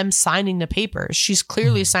on them signing the papers. She's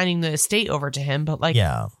clearly signing the estate over to him, but like,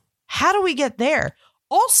 how do we get there?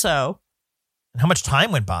 Also, how much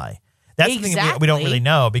time went by? That's the thing we don't really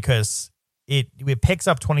know because it picks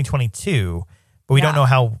up 2022, but we don't know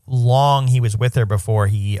how long he was with her before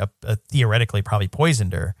he theoretically probably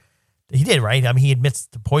poisoned her. He did, right? I mean, he admits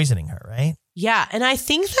to poisoning her, right? Yeah. And I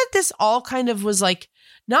think that this all kind of was like,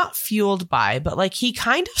 not fueled by, but like he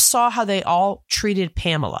kind of saw how they all treated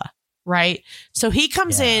Pamela, right? So he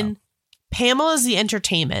comes in, Pamela's the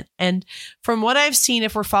entertainment. And from what I've seen,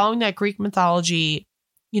 if we're following that Greek mythology,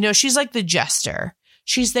 she's like the jester.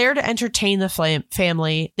 She's there to entertain the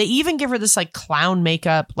family. They even give her this like clown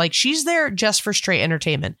makeup. Like she's there just for straight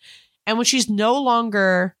entertainment. And when she's no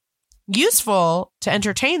longer useful to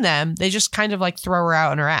entertain them, they just kind of like throw her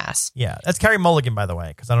out on her ass. Yeah, that's Carey Mulligan, by the way,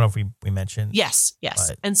 because I don't know if we mentioned. Yes.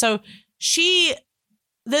 But. And so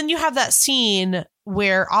then you have that scene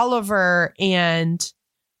where Oliver and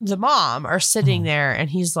the mom are sitting there and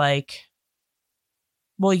he's like,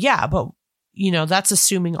 well, yeah, but that's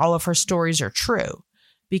assuming all of her stories are true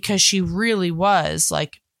because she really was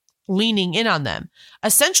like leaning in on them,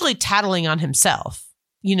 essentially tattling on himself.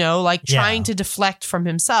 Trying to deflect from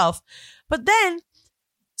himself. But then,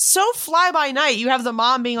 so fly by night, you have the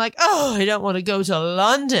mom being like, oh, I don't want to go to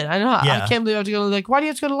London. I can't believe I have to go. Like, why do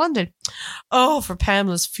you have to go to London? Oh, for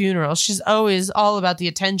Pamela's funeral. She's always all about the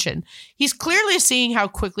attention. He's clearly seeing how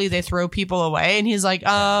quickly they throw people away. And he's like, you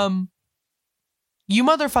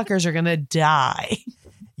motherfuckers are going to die.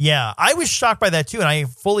 Yeah, I was shocked by that too. And I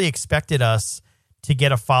fully expected us to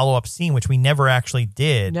get a follow-up scene, which we never actually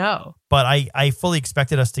did. No. But I fully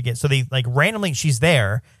expected us to get, so they like randomly, she's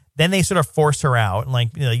there, then they sort of force her out and like,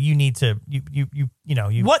 you need to,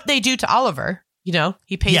 you. What they do to Oliver,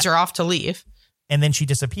 he pays her off to leave. And then she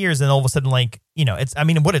disappears and all of a sudden like,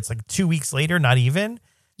 it's like 2 weeks later, not even.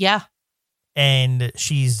 Yeah. And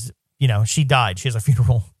she's, she died. She has a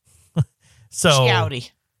funeral. So.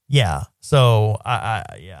 Shouty. Yeah. So,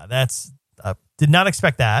 that's, did not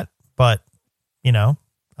expect that, but.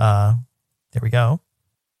 There we go.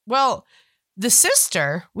 Well, the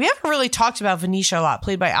sister, we haven't really talked about Venetia a lot,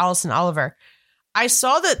 played by Alison Oliver. I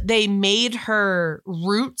saw that they made her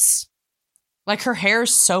roots, like her hair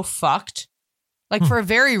is so fucked. Like for a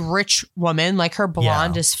very rich woman, like her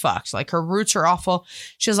blonde is fucked. Like her roots are awful.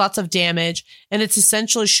 She has lots of damage. And it's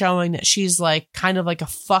essentially showing that she's like kind of like a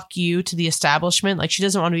fuck you to the establishment. Like she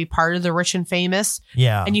doesn't want to be part of the rich and famous.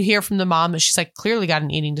 Yeah. And you hear from the mom that she's like clearly got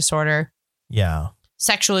an eating disorder. Yeah.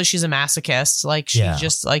 sexually, she's a masochist. Like she Yeah.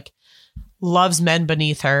 just like loves men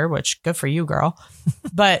beneath her, which good for you, girl.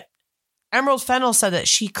 But Emerald Fennell said that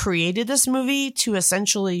she created this movie to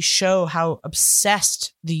essentially show how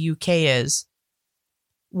obsessed the UK is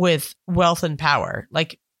with wealth and power.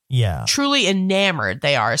 Like Yeah. truly enamored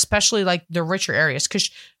they are, especially like the richer areas, because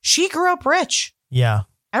she grew up rich. Yeah.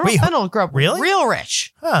 Emerald Wait, Fennell grew up really? real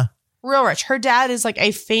rich. Huh. Real rich. Her dad is like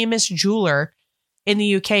a famous jeweler in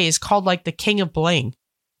the UK. He's called like the King of Bling.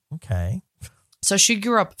 Okay. So she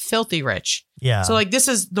grew up filthy rich. Yeah. So like this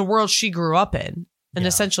is the world she grew up in. And Yeah.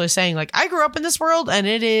 essentially saying like, I grew up in this world and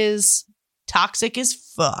it is toxic as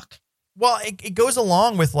fuck. Well, it goes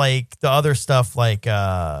along with like the other stuff, like,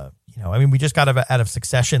 I mean, we just got out of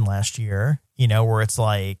Succession last year, where it's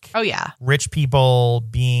like Oh yeah. rich people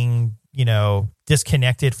being,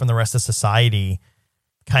 disconnected from the rest of society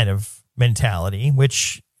kind of mentality,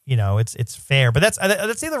 which, it's fair. But that's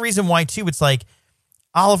the other reason why, too. It's like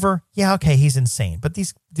Oliver. Yeah, OK, he's insane. But do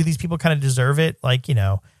these people kind of deserve it? Like,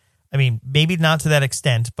 I mean, maybe not to that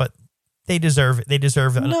extent, but they deserve it. They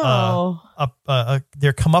deserve their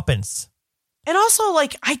comeuppance. And also,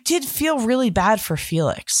 like, I did feel really bad for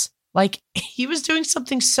Felix. Like, he was doing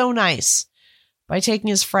something so nice by taking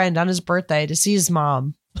his friend on his birthday to see his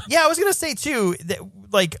mom. Yeah, I was going to say, too, that,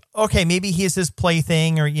 like, okay, maybe he is his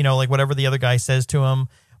plaything or, like whatever the other guy says to him.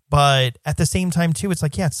 But at the same time, too, it's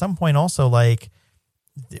like, yeah, at some point also, like,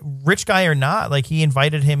 rich guy or not, like he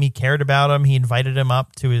invited him, he cared about him, he invited him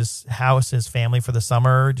up to his house, his family for the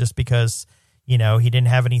summer just because, he didn't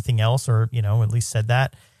have anything else or, at least said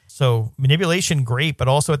that. So manipulation, great. But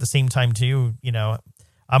also at the same time, too,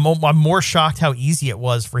 I'm more shocked how easy it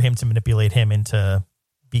was for him to manipulate him into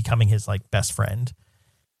becoming his like best friend.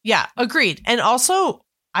 Yeah, agreed. And also,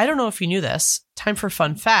 I don't know if you knew this, time for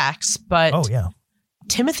fun facts, but Oh, yeah.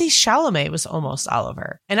 Timothée Chalamet was almost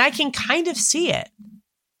Oliver. And I can kind of see it.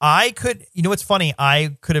 I could, what's funny?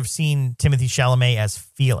 I could have seen Timothée Chalamet as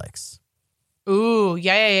Felix. Ooh,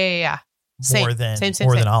 yeah. More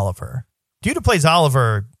than Oliver. Dude who plays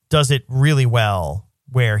Oliver does it really well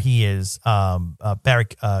where he is Barry,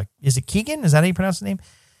 is it Keegan? Is that how you pronounce the name?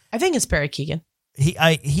 I think it's Barry Keegan.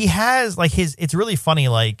 He has like it's really funny,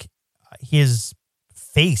 like his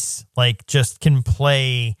face like just can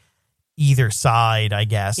play either side, I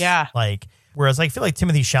guess. Yeah. Like whereas I feel like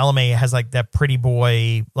Timothée Chalamet has like that pretty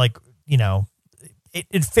boy, like,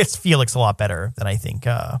 it fits Felix a lot better than I think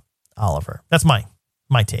Oliver. That's my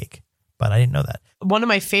take, but I didn't know that. One of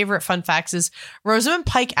my favorite fun facts is Rosamund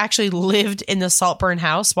Pike actually lived in the Saltburn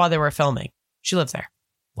house while they were filming. She lived there.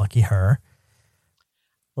 Lucky her.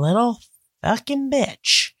 Little fucking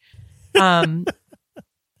bitch.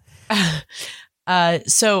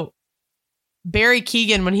 So Barry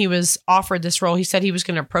Keegan, when he was offered this role, he said he was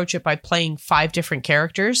going to approach it by playing 5 different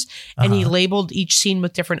characters, and he labeled each scene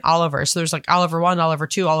with different Olivers. So there's like Oliver 1, Oliver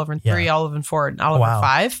 2, Oliver 3, Oliver 4, and Oliver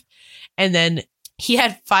 5. And then he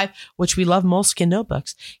had 5, which we love moleskin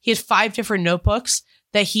notebooks. He had 5 different notebooks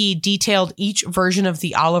that he detailed each version of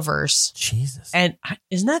the Olivers. Jesus. And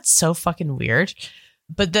isn't that so fucking weird?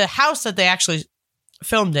 But the house that they actually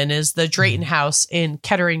filmed in is the Drayton House in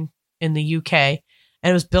Kettering in the UK. And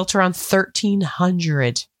it was built around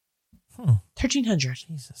 1300. 1300.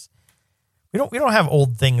 Jesus. We don't have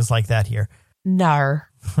old things like that here. Nar.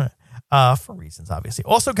 For reasons, obviously.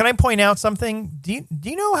 Also, can I point out something? Do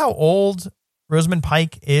you know how old Rosamund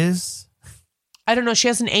Pike is? I don't know. She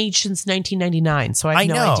hasn't aged since 1999, so I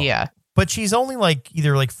have no idea. But she's only like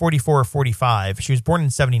either like 44 or 45. She was born in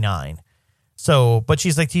 79. So, but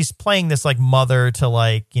she's playing this like mother to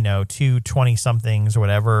like, 2 20-somethings or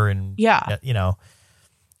whatever. And yeah,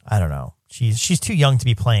 I don't know. She's too young to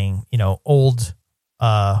be playing, old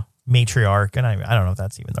matriarch. And I don't know if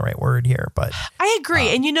that's even the right word here, but I agree.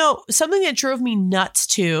 And something that drove me nuts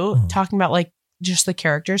too, talking about like just the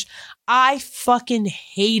characters, I fucking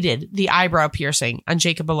hated the eyebrow piercing on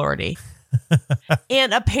Jacob Elordi.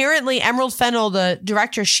 And apparently Emerald Fennell, the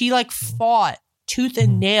director, she like fought tooth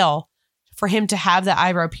and nail for him to have the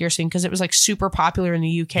eyebrow piercing because it was like super popular in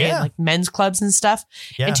the UK and like men's clubs and stuff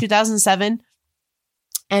in 2007.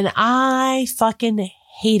 And I fucking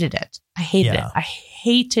hated it. I hated it. I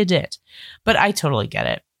hated it. But I totally get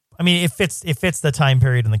it. I mean, it fits the time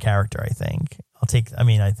period and the character, I think.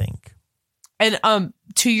 I think. And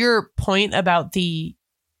to your point about the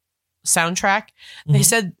soundtrack, they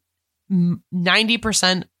said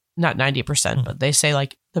 90%, not 90%, but they say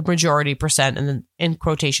like the majority percent, and then in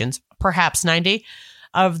quotations, perhaps 90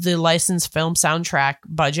 of the licensed film soundtrack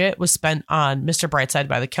budget was spent on Mr. Brightside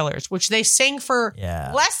by the Killers, which they sing for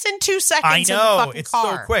less than 2 seconds. I know, in the fucking it's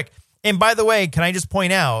car. so quick. And by the way, can I just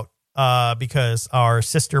point out, because our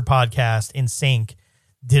sister podcast In Sync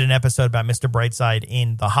did an episode about Mr. Brightside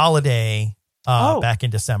in The Holiday back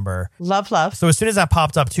in December. Love. So as soon as that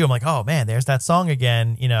popped up too, I'm like, oh man, there's that song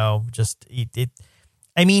again. You know, just it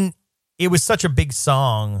I mean, it was such a big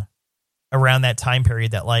song around that time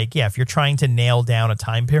period that, like, yeah, if you're trying to nail down a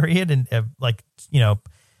time period and like, you know,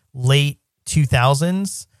 late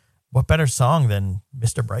 2000s, what better song than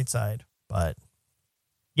Mr. Brightside? But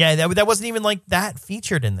yeah, that wasn't even like that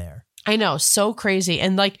featured in there. I know, so crazy.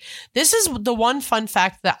 And like, this is the one fun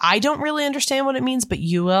fact that I don't really understand what it means, but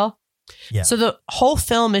you will. Yeah. So the whole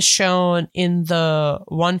film is shown in the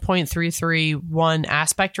 1.331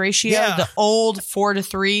 aspect ratio, the old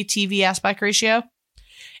 4:3 TV aspect ratio.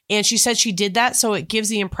 And she said she did that so it gives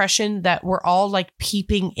the impression that we're all like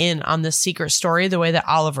peeping in on this secret story the way that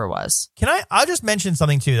Oliver was. I'll just mention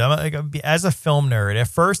something too. As a film nerd, at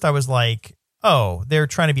first I was like, oh, they're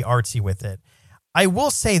trying to be artsy with it. I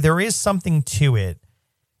will say there is something to it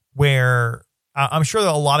where I'm sure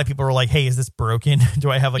that a lot of people are like, hey, is this broken?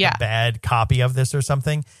 Do I have like a bad copy of this or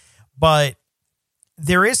something? But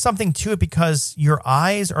there is something to it because your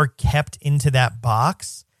eyes are kept into that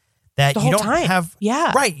box that you don't have.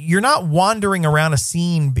 Yeah. Right. You're not wandering around a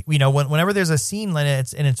scene. You know, whenever there's a scene and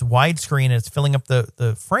it's widescreen and it's filling up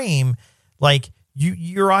the frame, like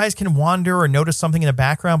your eyes can wander or notice something in the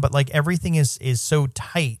background, but like everything is so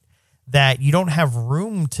tight that you don't have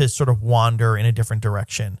room to sort of wander in a different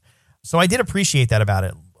direction. So I did appreciate that about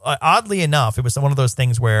it. Oddly enough, it was one of those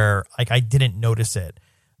things where like I didn't notice it,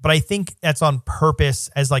 but I think that's on purpose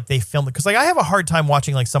as like they filmed it. Cause like I have a hard time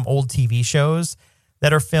watching like some old TV shows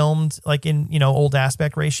that are filmed like in, you know, old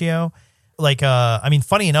aspect ratio. Like, I mean,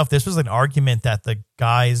 funny enough, this was an argument that the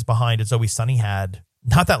guys behind It's Always Sunny had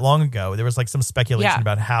not that long ago. There was like some speculation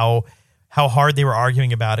about how hard they were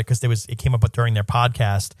arguing about it because it came up during their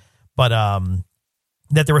podcast. But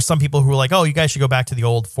that there were some people who were like, oh, you guys should go back to the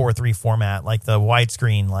old 4:3 format, like the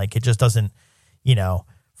widescreen. Like it just doesn't, you know,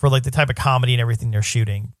 for like the type of comedy and everything they're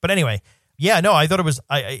shooting. But anyway, yeah, no, I thought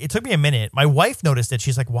it took me a minute. My wife noticed it.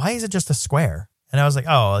 She's like, why is it just a square? And I was like,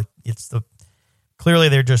 oh, clearly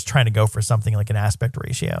they're just trying to go for something like an aspect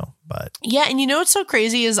ratio. But yeah. And you know, what's so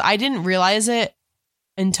crazy is I didn't realize it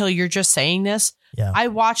until you're just saying this. Yeah. I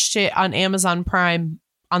watched it on Amazon Prime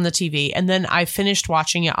on the TV, and then I finished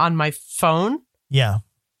watching it on my phone. Yeah.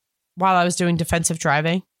 While I was doing defensive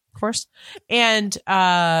driving, of course, and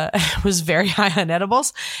was very high on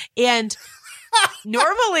edibles. And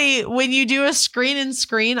normally when you do a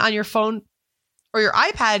screen on your phone or your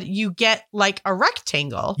iPad, you get like a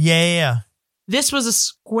rectangle. Yeah. This was a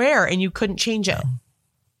square and you couldn't change it.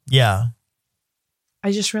 Yeah.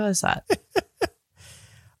 I just realized that.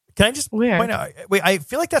 Can I just point out? Wait, I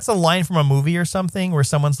feel like that's a line from a movie or something where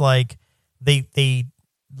someone's like, they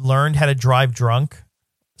learned how to drive drunk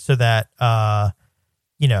so that,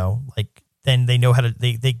 you know, like then they know how to,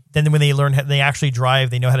 then when they learn how they actually drive,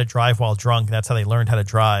 they know how to drive while drunk. That's how they learned how to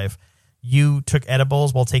drive. You took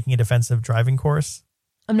edibles while taking a defensive driving course?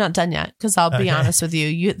 I'm not done yet because I'll be honest with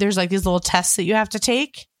you. There's like these little tests that you have to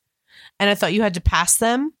take, and I thought you had to pass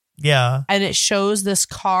them. Yeah. And it shows this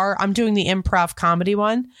car. I'm doing the improv comedy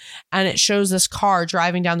one, and it shows this car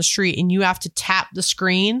driving down the street, and you have to tap the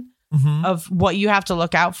screen of what you have to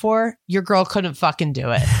look out for. Your girl couldn't fucking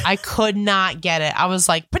do it. I could not get it. I was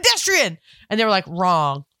like, pedestrian. And they were like,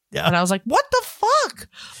 wrong. Yeah. And I was like, what the fuck?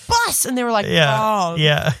 Bus. And they were like, wrong.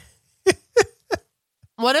 Yeah.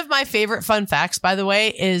 One of my favorite fun facts, by the way,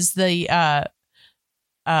 is I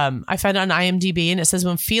found it on IMDb, and it says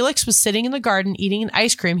when Felix was sitting in the garden eating an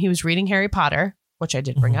ice cream, he was reading Harry Potter, which I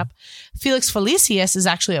did bring up. Felix Felicis is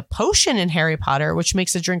actually a potion in Harry Potter, which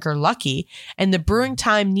makes a drinker lucky. And the brewing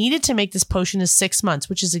time needed to make this potion is 6 months,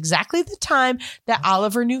 which is exactly the time that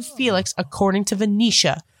Oliver knew Felix, according to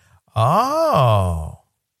Venetia. Oh.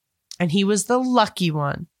 And he was the lucky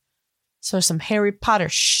one. So some Harry Potter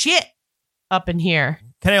shit up in here.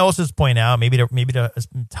 Can I also just point out, maybe to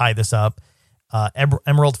tie this up,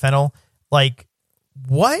 Emerald Fennell, like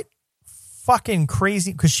what fucking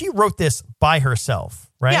crazy, because she wrote this by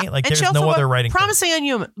herself, right? Yeah, like there's no other writing. Promising Young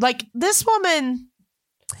Woman, like this woman.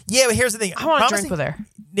 Yeah, but here's the thing. I want to drink with her.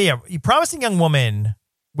 Yeah, Promising Young Woman,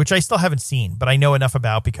 which I still haven't seen, but I know enough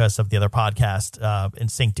about because of the other podcast, In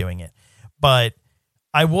Sync doing it. But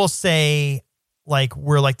I will say, like,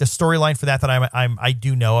 we're like the storyline for that I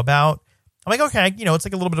do know about. I'm like, okay, you know, it's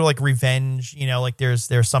like a little bit of like revenge, you know, like there's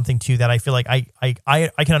something to that. I feel like I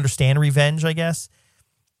can understand revenge, I guess.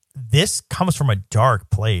 This comes from a dark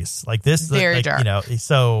place. Like this, very dark. You know,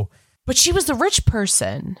 so. But she was the rich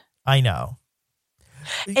person. I know.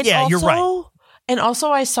 And yeah, you're right. And also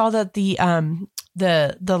I saw that the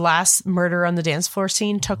the last murder on the dance floor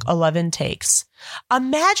scene took 11 takes.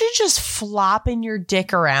 Imagine just flopping your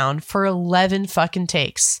dick around for 11 fucking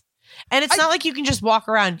takes. And it's not like you can just walk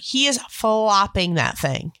around. He is flopping that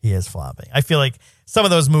thing. He is flopping. I feel like some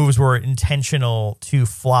of those moves were intentional to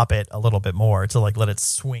flop it a little bit more, to like let it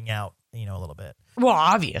swing out, a little bit. Well,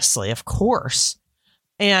 obviously, of course.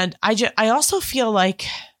 And I also feel like,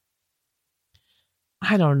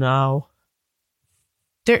 I don't know.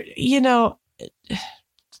 There,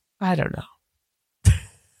 I don't know.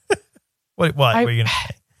 What are you going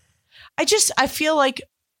to say? I feel like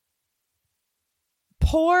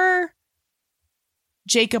poor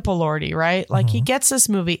Jacob Elordi, right? Like he gets this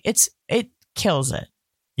movie. It kills it.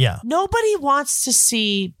 Yeah. Nobody wants to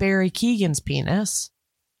see Barry Keoghan's penis.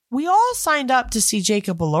 We all signed up to see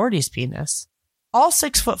Jacob Elordi's penis. All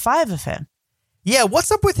 6'5" of him. Yeah.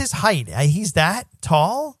 What's up with his height? He's that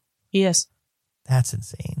tall? He is. That's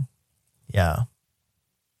insane. Yeah.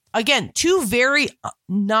 Again, two very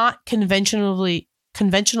not conventionally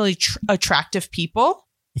attractive people.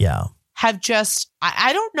 Yeah. Have just,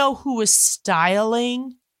 I don't know who is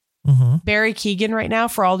styling Barry Keoghan right now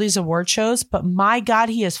for all these award shows, but my God,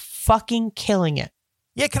 he is fucking killing it.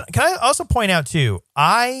 Yeah. Can I also point out too,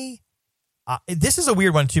 this is a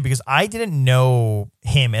weird one too, because I didn't know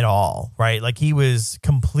him at all, right? Like he was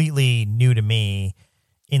completely new to me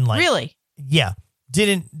in like. Really? Yeah.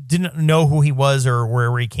 Didn't know who he was or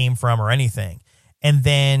where he came from or anything. And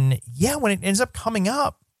then, yeah, when it ends up coming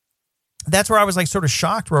up, that's where I was like sort of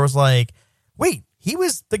shocked, where I was like, wait, he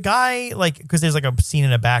was the guy, like, because there's like a scene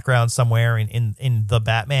in the background somewhere in the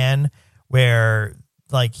Batman where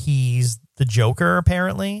like he's the Joker,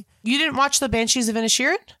 apparently. You didn't watch the Banshees of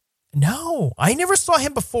Inisherin? No, I never saw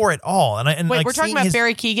him before at all. And wait, like, we're talking about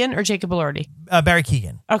Barry Keoghan or Jacob Elordi? Barry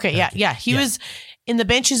Keoghan. Okay, yeah. He was in the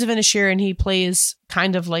Banshees of Inisherin. He plays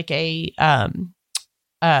kind of like a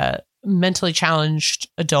mentally challenged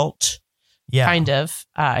adult. Yeah, kind of.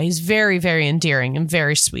 He's very, very endearing and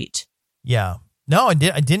very sweet. Yeah. No, I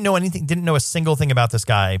didn't know anything. Didn't know a single thing about this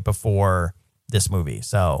guy before this movie.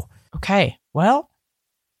 So okay, well,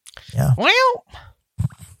 yeah.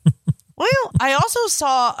 Well, I also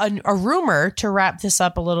saw a rumor, to wrap this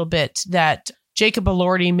up a little bit, that Jacob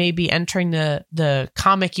Elordi may be entering the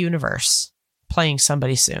comic universe, playing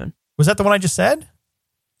somebody soon. Was that the one I just said?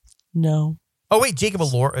 No. Oh wait, Jacob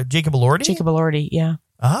Elordi? Jacob Elordi, yeah.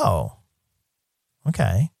 Oh.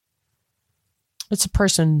 Okay. It's a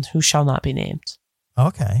person who shall not be named.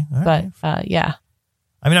 Okay. All but right. Yeah.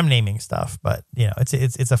 I mean, I'm naming stuff, but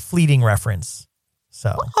it's a fleeting reference.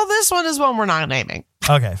 So. Well, this one is one we're not naming.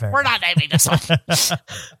 Okay, fair. We're not naming this one.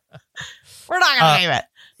 We're not gonna name it.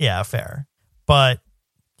 Yeah, fair. But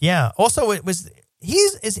yeah. Also, is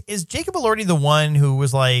Jacob Elordi the one who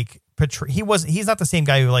was like he's not the same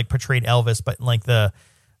guy who like portrayed Elvis, but like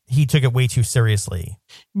he took it way too seriously.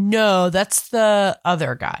 No, that's the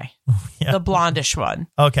other guy. Yeah. The blondish one.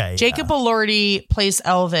 Okay. Jacob Elordi plays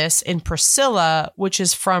Elvis in Priscilla, which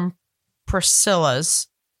is from Priscilla's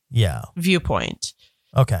viewpoint.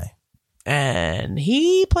 Okay. And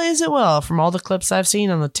he plays it well from all the clips I've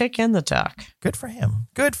seen on the Tick and the Talk. Good for him.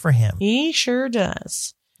 Good for him. He sure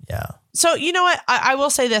does. Yeah. So, you know what? I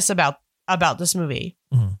will say this about this movie.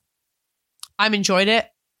 Mm-hmm. I've enjoyed it.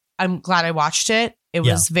 I'm glad I watched it. It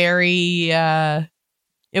was very,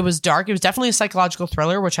 it was dark. It was definitely a psychological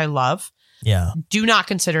thriller, which I love. Yeah. Do not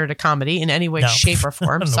consider it a comedy in any way, shape, or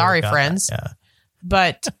form. Sorry, friends. Yeah.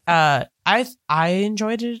 But I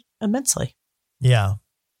enjoyed it immensely. Yeah.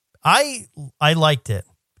 I liked it.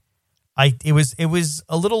 It was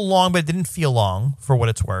a little long, but it didn't feel long for what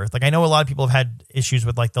it's worth. Like I know a lot of people have had issues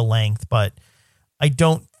with like the length, but I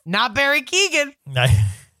don't. Not Barry Keoghan.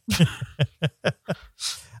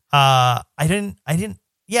 I didn't.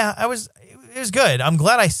 Yeah, it was good. I'm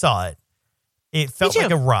glad I saw it. It felt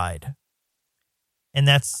like a ride. And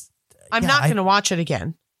that's. I'm not going to watch it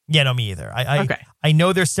again. Yeah, no, me either. Okay. I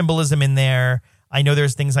know there's symbolism in there. I know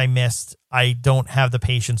there's things I missed. I don't have the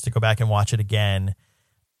patience to go back and watch it again.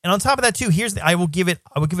 And on top of that too, I will give it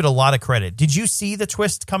a lot of credit. Did you see the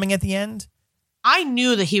twist coming at the end? I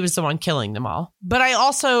knew that he was the one killing them all, but I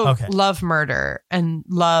also love murder and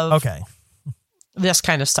love this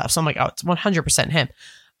kind of stuff. So I'm like, oh, it's 100% him.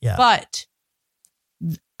 Yeah. But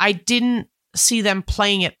I didn't see them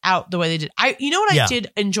playing it out the way they did. You know what I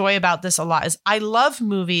did enjoy about this a lot is I love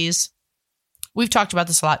movies. We've talked about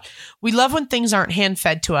this a lot. We love when things aren't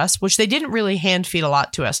hand-fed to us, which they didn't really hand-feed a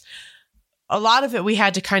lot to us. A lot of it we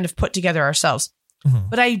had to kind of put together ourselves. Mm-hmm.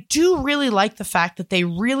 But I do really like the fact that they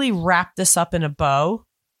really wrapped this up in a bow.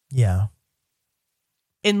 Yeah.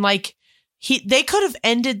 And like they could have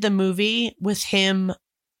ended the movie with him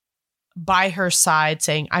by her side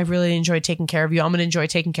saying, I really enjoy taking care of you. I'm going to enjoy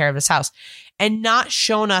taking care of this house. And not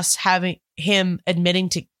shown us having him admitting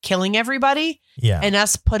to killing everybody and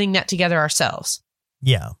us putting that together ourselves.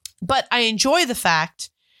 Yeah. But I enjoy the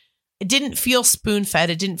fact it didn't feel spoon fed.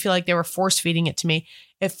 It didn't feel like they were force feeding it to me.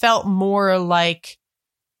 It felt more like,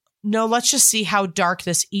 no, let's just see how dark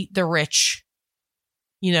this eat the rich,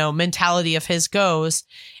 mentality of his goes,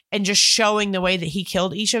 and just showing the way that he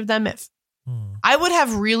killed each of them. I would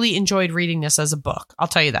have really enjoyed reading this as a book. I'll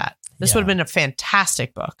tell you that. This would have been a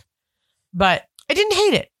fantastic book, but I didn't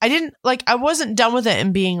hate it. I wasn't done with it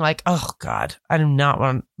and being like, oh God, I do not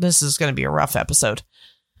want, this is going to be a rough episode.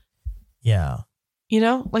 Yeah.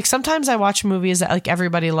 Sometimes I watch movies that like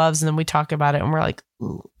everybody loves and then we talk about it and we're like,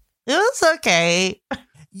 it's okay.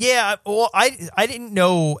 Yeah. Well, I didn't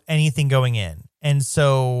know anything going in. And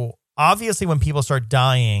so obviously when people start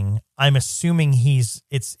dying, I'm assuming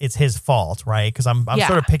it's his fault, right? Because I'm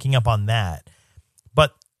sort of picking up on that.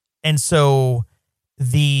 And so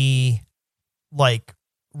the like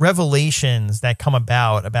revelations that come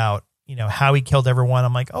about, how he killed everyone,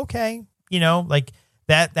 I'm like, okay, like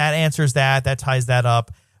that answers that ties that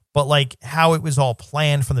up. But like how it was all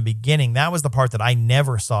planned from the beginning, that was the part that I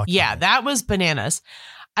never saw. Yeah, that was bananas.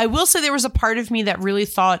 I will say there was a part of me that really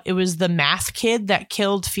thought it was the math kid that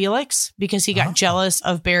killed Felix because he got jealous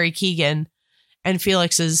of Barry Keoghan and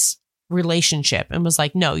Felix's relationship and was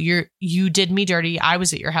like, no, you did me dirty. I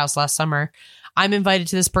was at your house last summer. I'm invited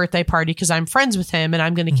to this birthday party because I'm friends with him and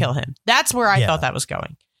I'm going to kill him. That's where I thought that was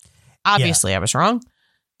going. Obviously, I was wrong.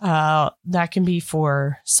 That can be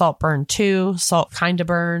for Saltburn 2. Salt kind of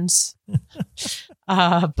burns.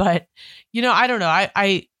 But, I don't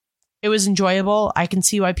know. It was enjoyable. I can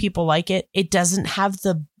see why people like it. It doesn't have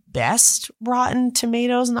the best Rotten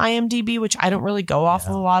Tomatoes and IMDb, which I don't really go off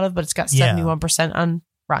of a lot of, but it's got 71% on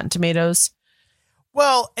Rotten Tomatoes.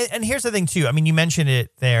 Well, and here's the thing too. I mean, you mentioned it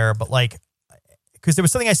there, but like, because there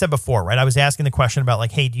was something I said before, right? I was asking the question about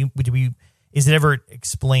like, hey, is it ever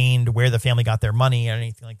explained where the family got their money or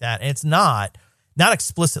anything like that? And it's not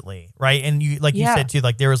explicitly, right? And you said too,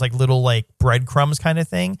 like there was like little like breadcrumbs kind of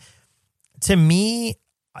thing. To me,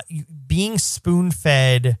 being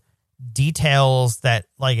spoon-fed details that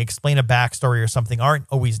like explain a backstory or something aren't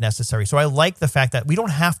always necessary. So I like the fact that we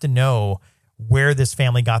don't have to know where this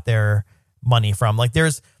family got their money from. Like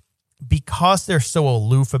because they're so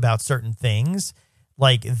aloof about certain things,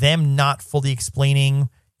 like them not fully explaining,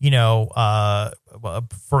 for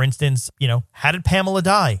instance, how did Pamela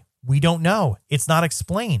die? We don't know. It's not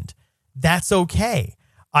explained. That's okay.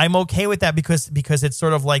 I'm okay with that because it's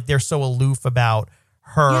sort of like they're so aloof about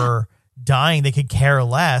her dying. They could care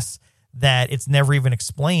less that it's never even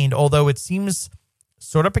explained. Although it seems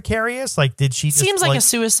sort of precarious. Like, did she? Seems like a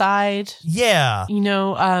suicide. Yeah.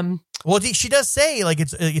 Well, she does say like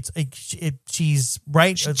she's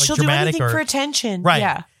right. She'll like, do anything for attention. Right.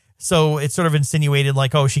 Yeah. So it's sort of insinuated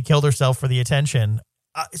like, oh, she killed herself for the attention.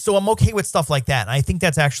 So I'm okay with stuff like that. And I think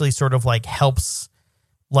that's actually sort of like helps,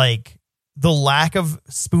 like the lack of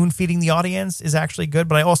spoon feeding the audience is actually good.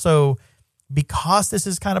 But I also, because this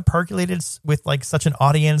is kind of percolated with like such an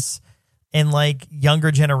audience and like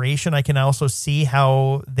younger generation, I can also see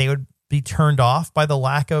how they would be turned off by the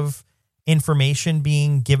lack of information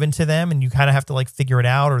being given to them. And you kind of have to like figure it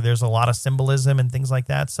out, or there's a lot of symbolism and things like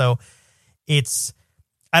that. So it's,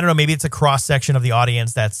 I don't know, maybe it's a cross section of the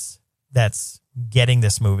audience that's getting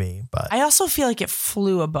this movie, but I also feel like it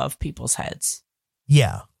flew above people's heads.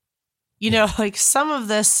 Yeah. Like some of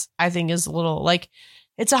this I think is a little like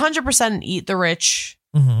it's 100% eat the rich,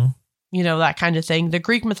 that kind of thing. The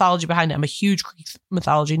Greek mythology behind it. I'm a huge Greek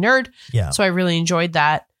mythology nerd. Yeah. So I really enjoyed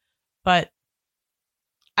that. But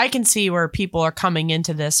I can see where people are coming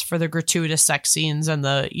into this for the gratuitous sex scenes and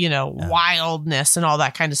the, wildness and all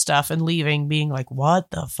that kind of stuff and leaving being like, what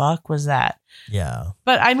the fuck was that? Yeah.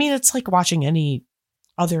 But I mean, it's like watching any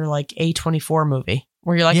other like A24 movie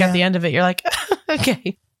where you're like at the end of it, you're like,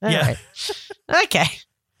 okay. All right. Okay.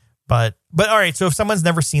 But all right. So if someone's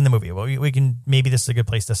never seen the movie, well, we can, maybe this is a good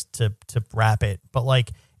place to wrap it. But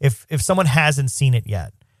like if someone hasn't seen it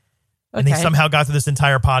yet, and they somehow got through this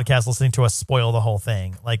entire podcast listening to us spoil the whole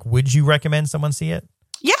thing, like, would you recommend someone see it?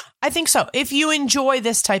 Yeah, I think so. If you enjoy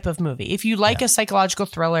this type of movie, if you like a psychological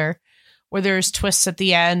thriller where there's twists at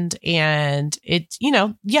the end and it,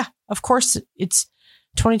 of course it's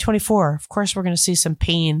 2024. Of course we're going to see some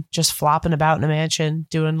pain just flopping about in a mansion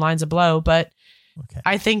doing lines of blow. But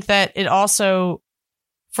I think that it also,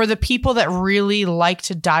 for the people that really like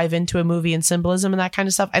to dive into a movie and symbolism and that kind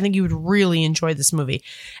of stuff, I think you would really enjoy this movie.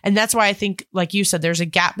 And that's why I think, like you said, there's a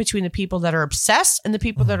gap between the people that are obsessed and the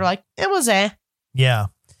people that are like, it was Yeah.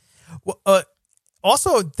 Well,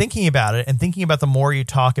 Also thinking about it and thinking about the more you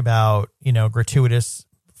talk about, gratuitous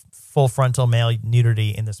full frontal male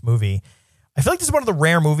nudity in this movie, I feel like this is one of the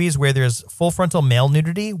rare movies where there's full frontal male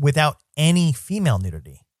nudity without any female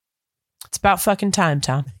nudity. It's about fucking time,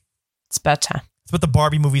 Tom. It's about time. It's what the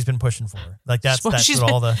Barbie movie's been pushing for. Like that's what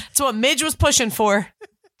It's what Midge was pushing for.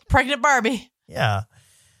 Pregnant Barbie. Yeah.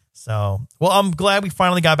 So, well, I'm glad we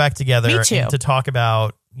finally got back together. Me too. To talk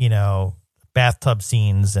about, bathtub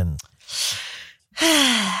scenes and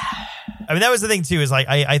I mean, that was the thing too, is like,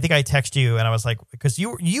 I think I texted you and I was like, because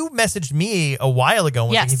you messaged me a while ago and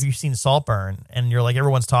was like, have you seen Saltburn? And you're like,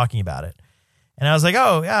 everyone's talking about it. And I was like,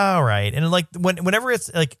 oh, yeah, all right. And like whenever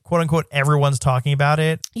it's like, quote unquote, everyone's talking about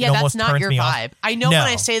it. Yeah, it that's not your vibe. Off. I know when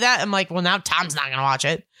I say that, I'm like, well, now Tom's not going to watch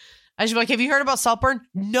it. I should be like, have you heard about Saltburn?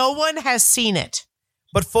 No one has seen it.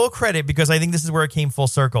 But full credit, because I think this is where it came full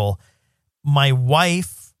circle. My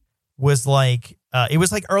wife was like, it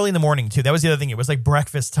was like early in the morning too. That was the other thing. It was like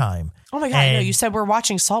breakfast time. Oh my God. I know. You said we're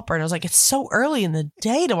watching Saltburn. I was like, it's so early in the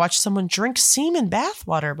day to watch someone drink semen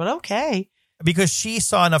bathwater, but okay. Because she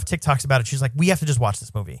saw enough TikToks about it. She's like, we have to just watch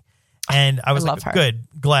this movie. And I was like, good,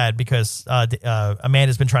 glad, because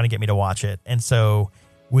Amanda's been trying to get me to watch it. And so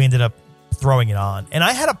we ended up throwing it on. And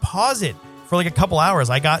I had to pause it for like a couple hours.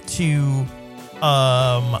 I got to,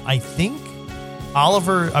 I think,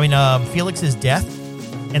 Felix's death,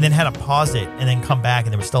 and then had to pause it and then come back,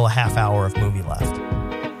 and there was still a half hour of movie left.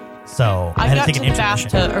 So I had to take an intermission.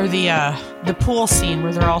 The pool scene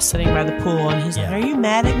where they're all sitting by the pool, and he's like, "Are you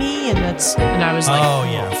mad at me?" And I was like, "Oh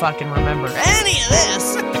yeah, I don't fucking remember any of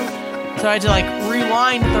this." So I had to like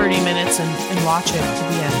rewind 30 minutes and watch it to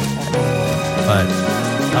the end. But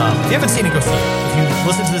if you haven't seen it, go see it. If you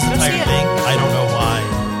listen to this entire thing, I don't know why.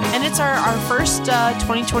 And it's our first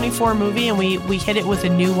 2024 movie, and we hit it with a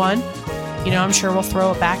new one. I'm sure we'll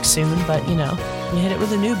throw it back soon, but we hit it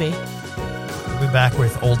with a newbie. We'll be back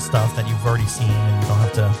with old stuff that you've already seen, and you don't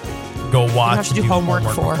have to go watch and do homework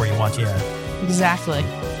before you watch. Yeah, exactly.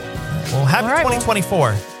 Well, happy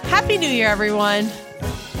 2024. Happy New Year, everyone.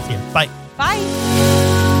 See you. Bye. Bye.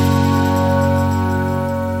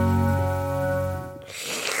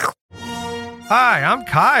 Hi, I'm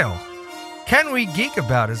Kyle. Can We Geek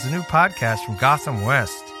About is a new podcast from Gotham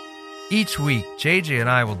West. Each week, JJ and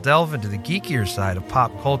I will delve into the geekier side of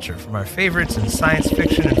pop culture, from our favorites in science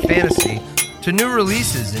fiction and fantasy to new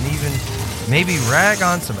releases, and even maybe rag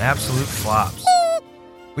on some absolute flops.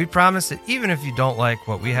 We promise that even if you don't like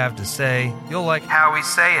what we have to say, you'll like how we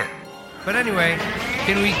say it. But anyway,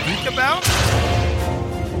 can we geek about?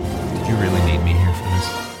 Did you really need me here for this?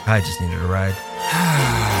 I just needed a ride.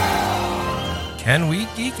 Can we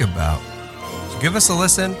geek about? So give us a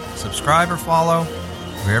listen, subscribe or follow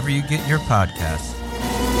wherever you get your podcasts.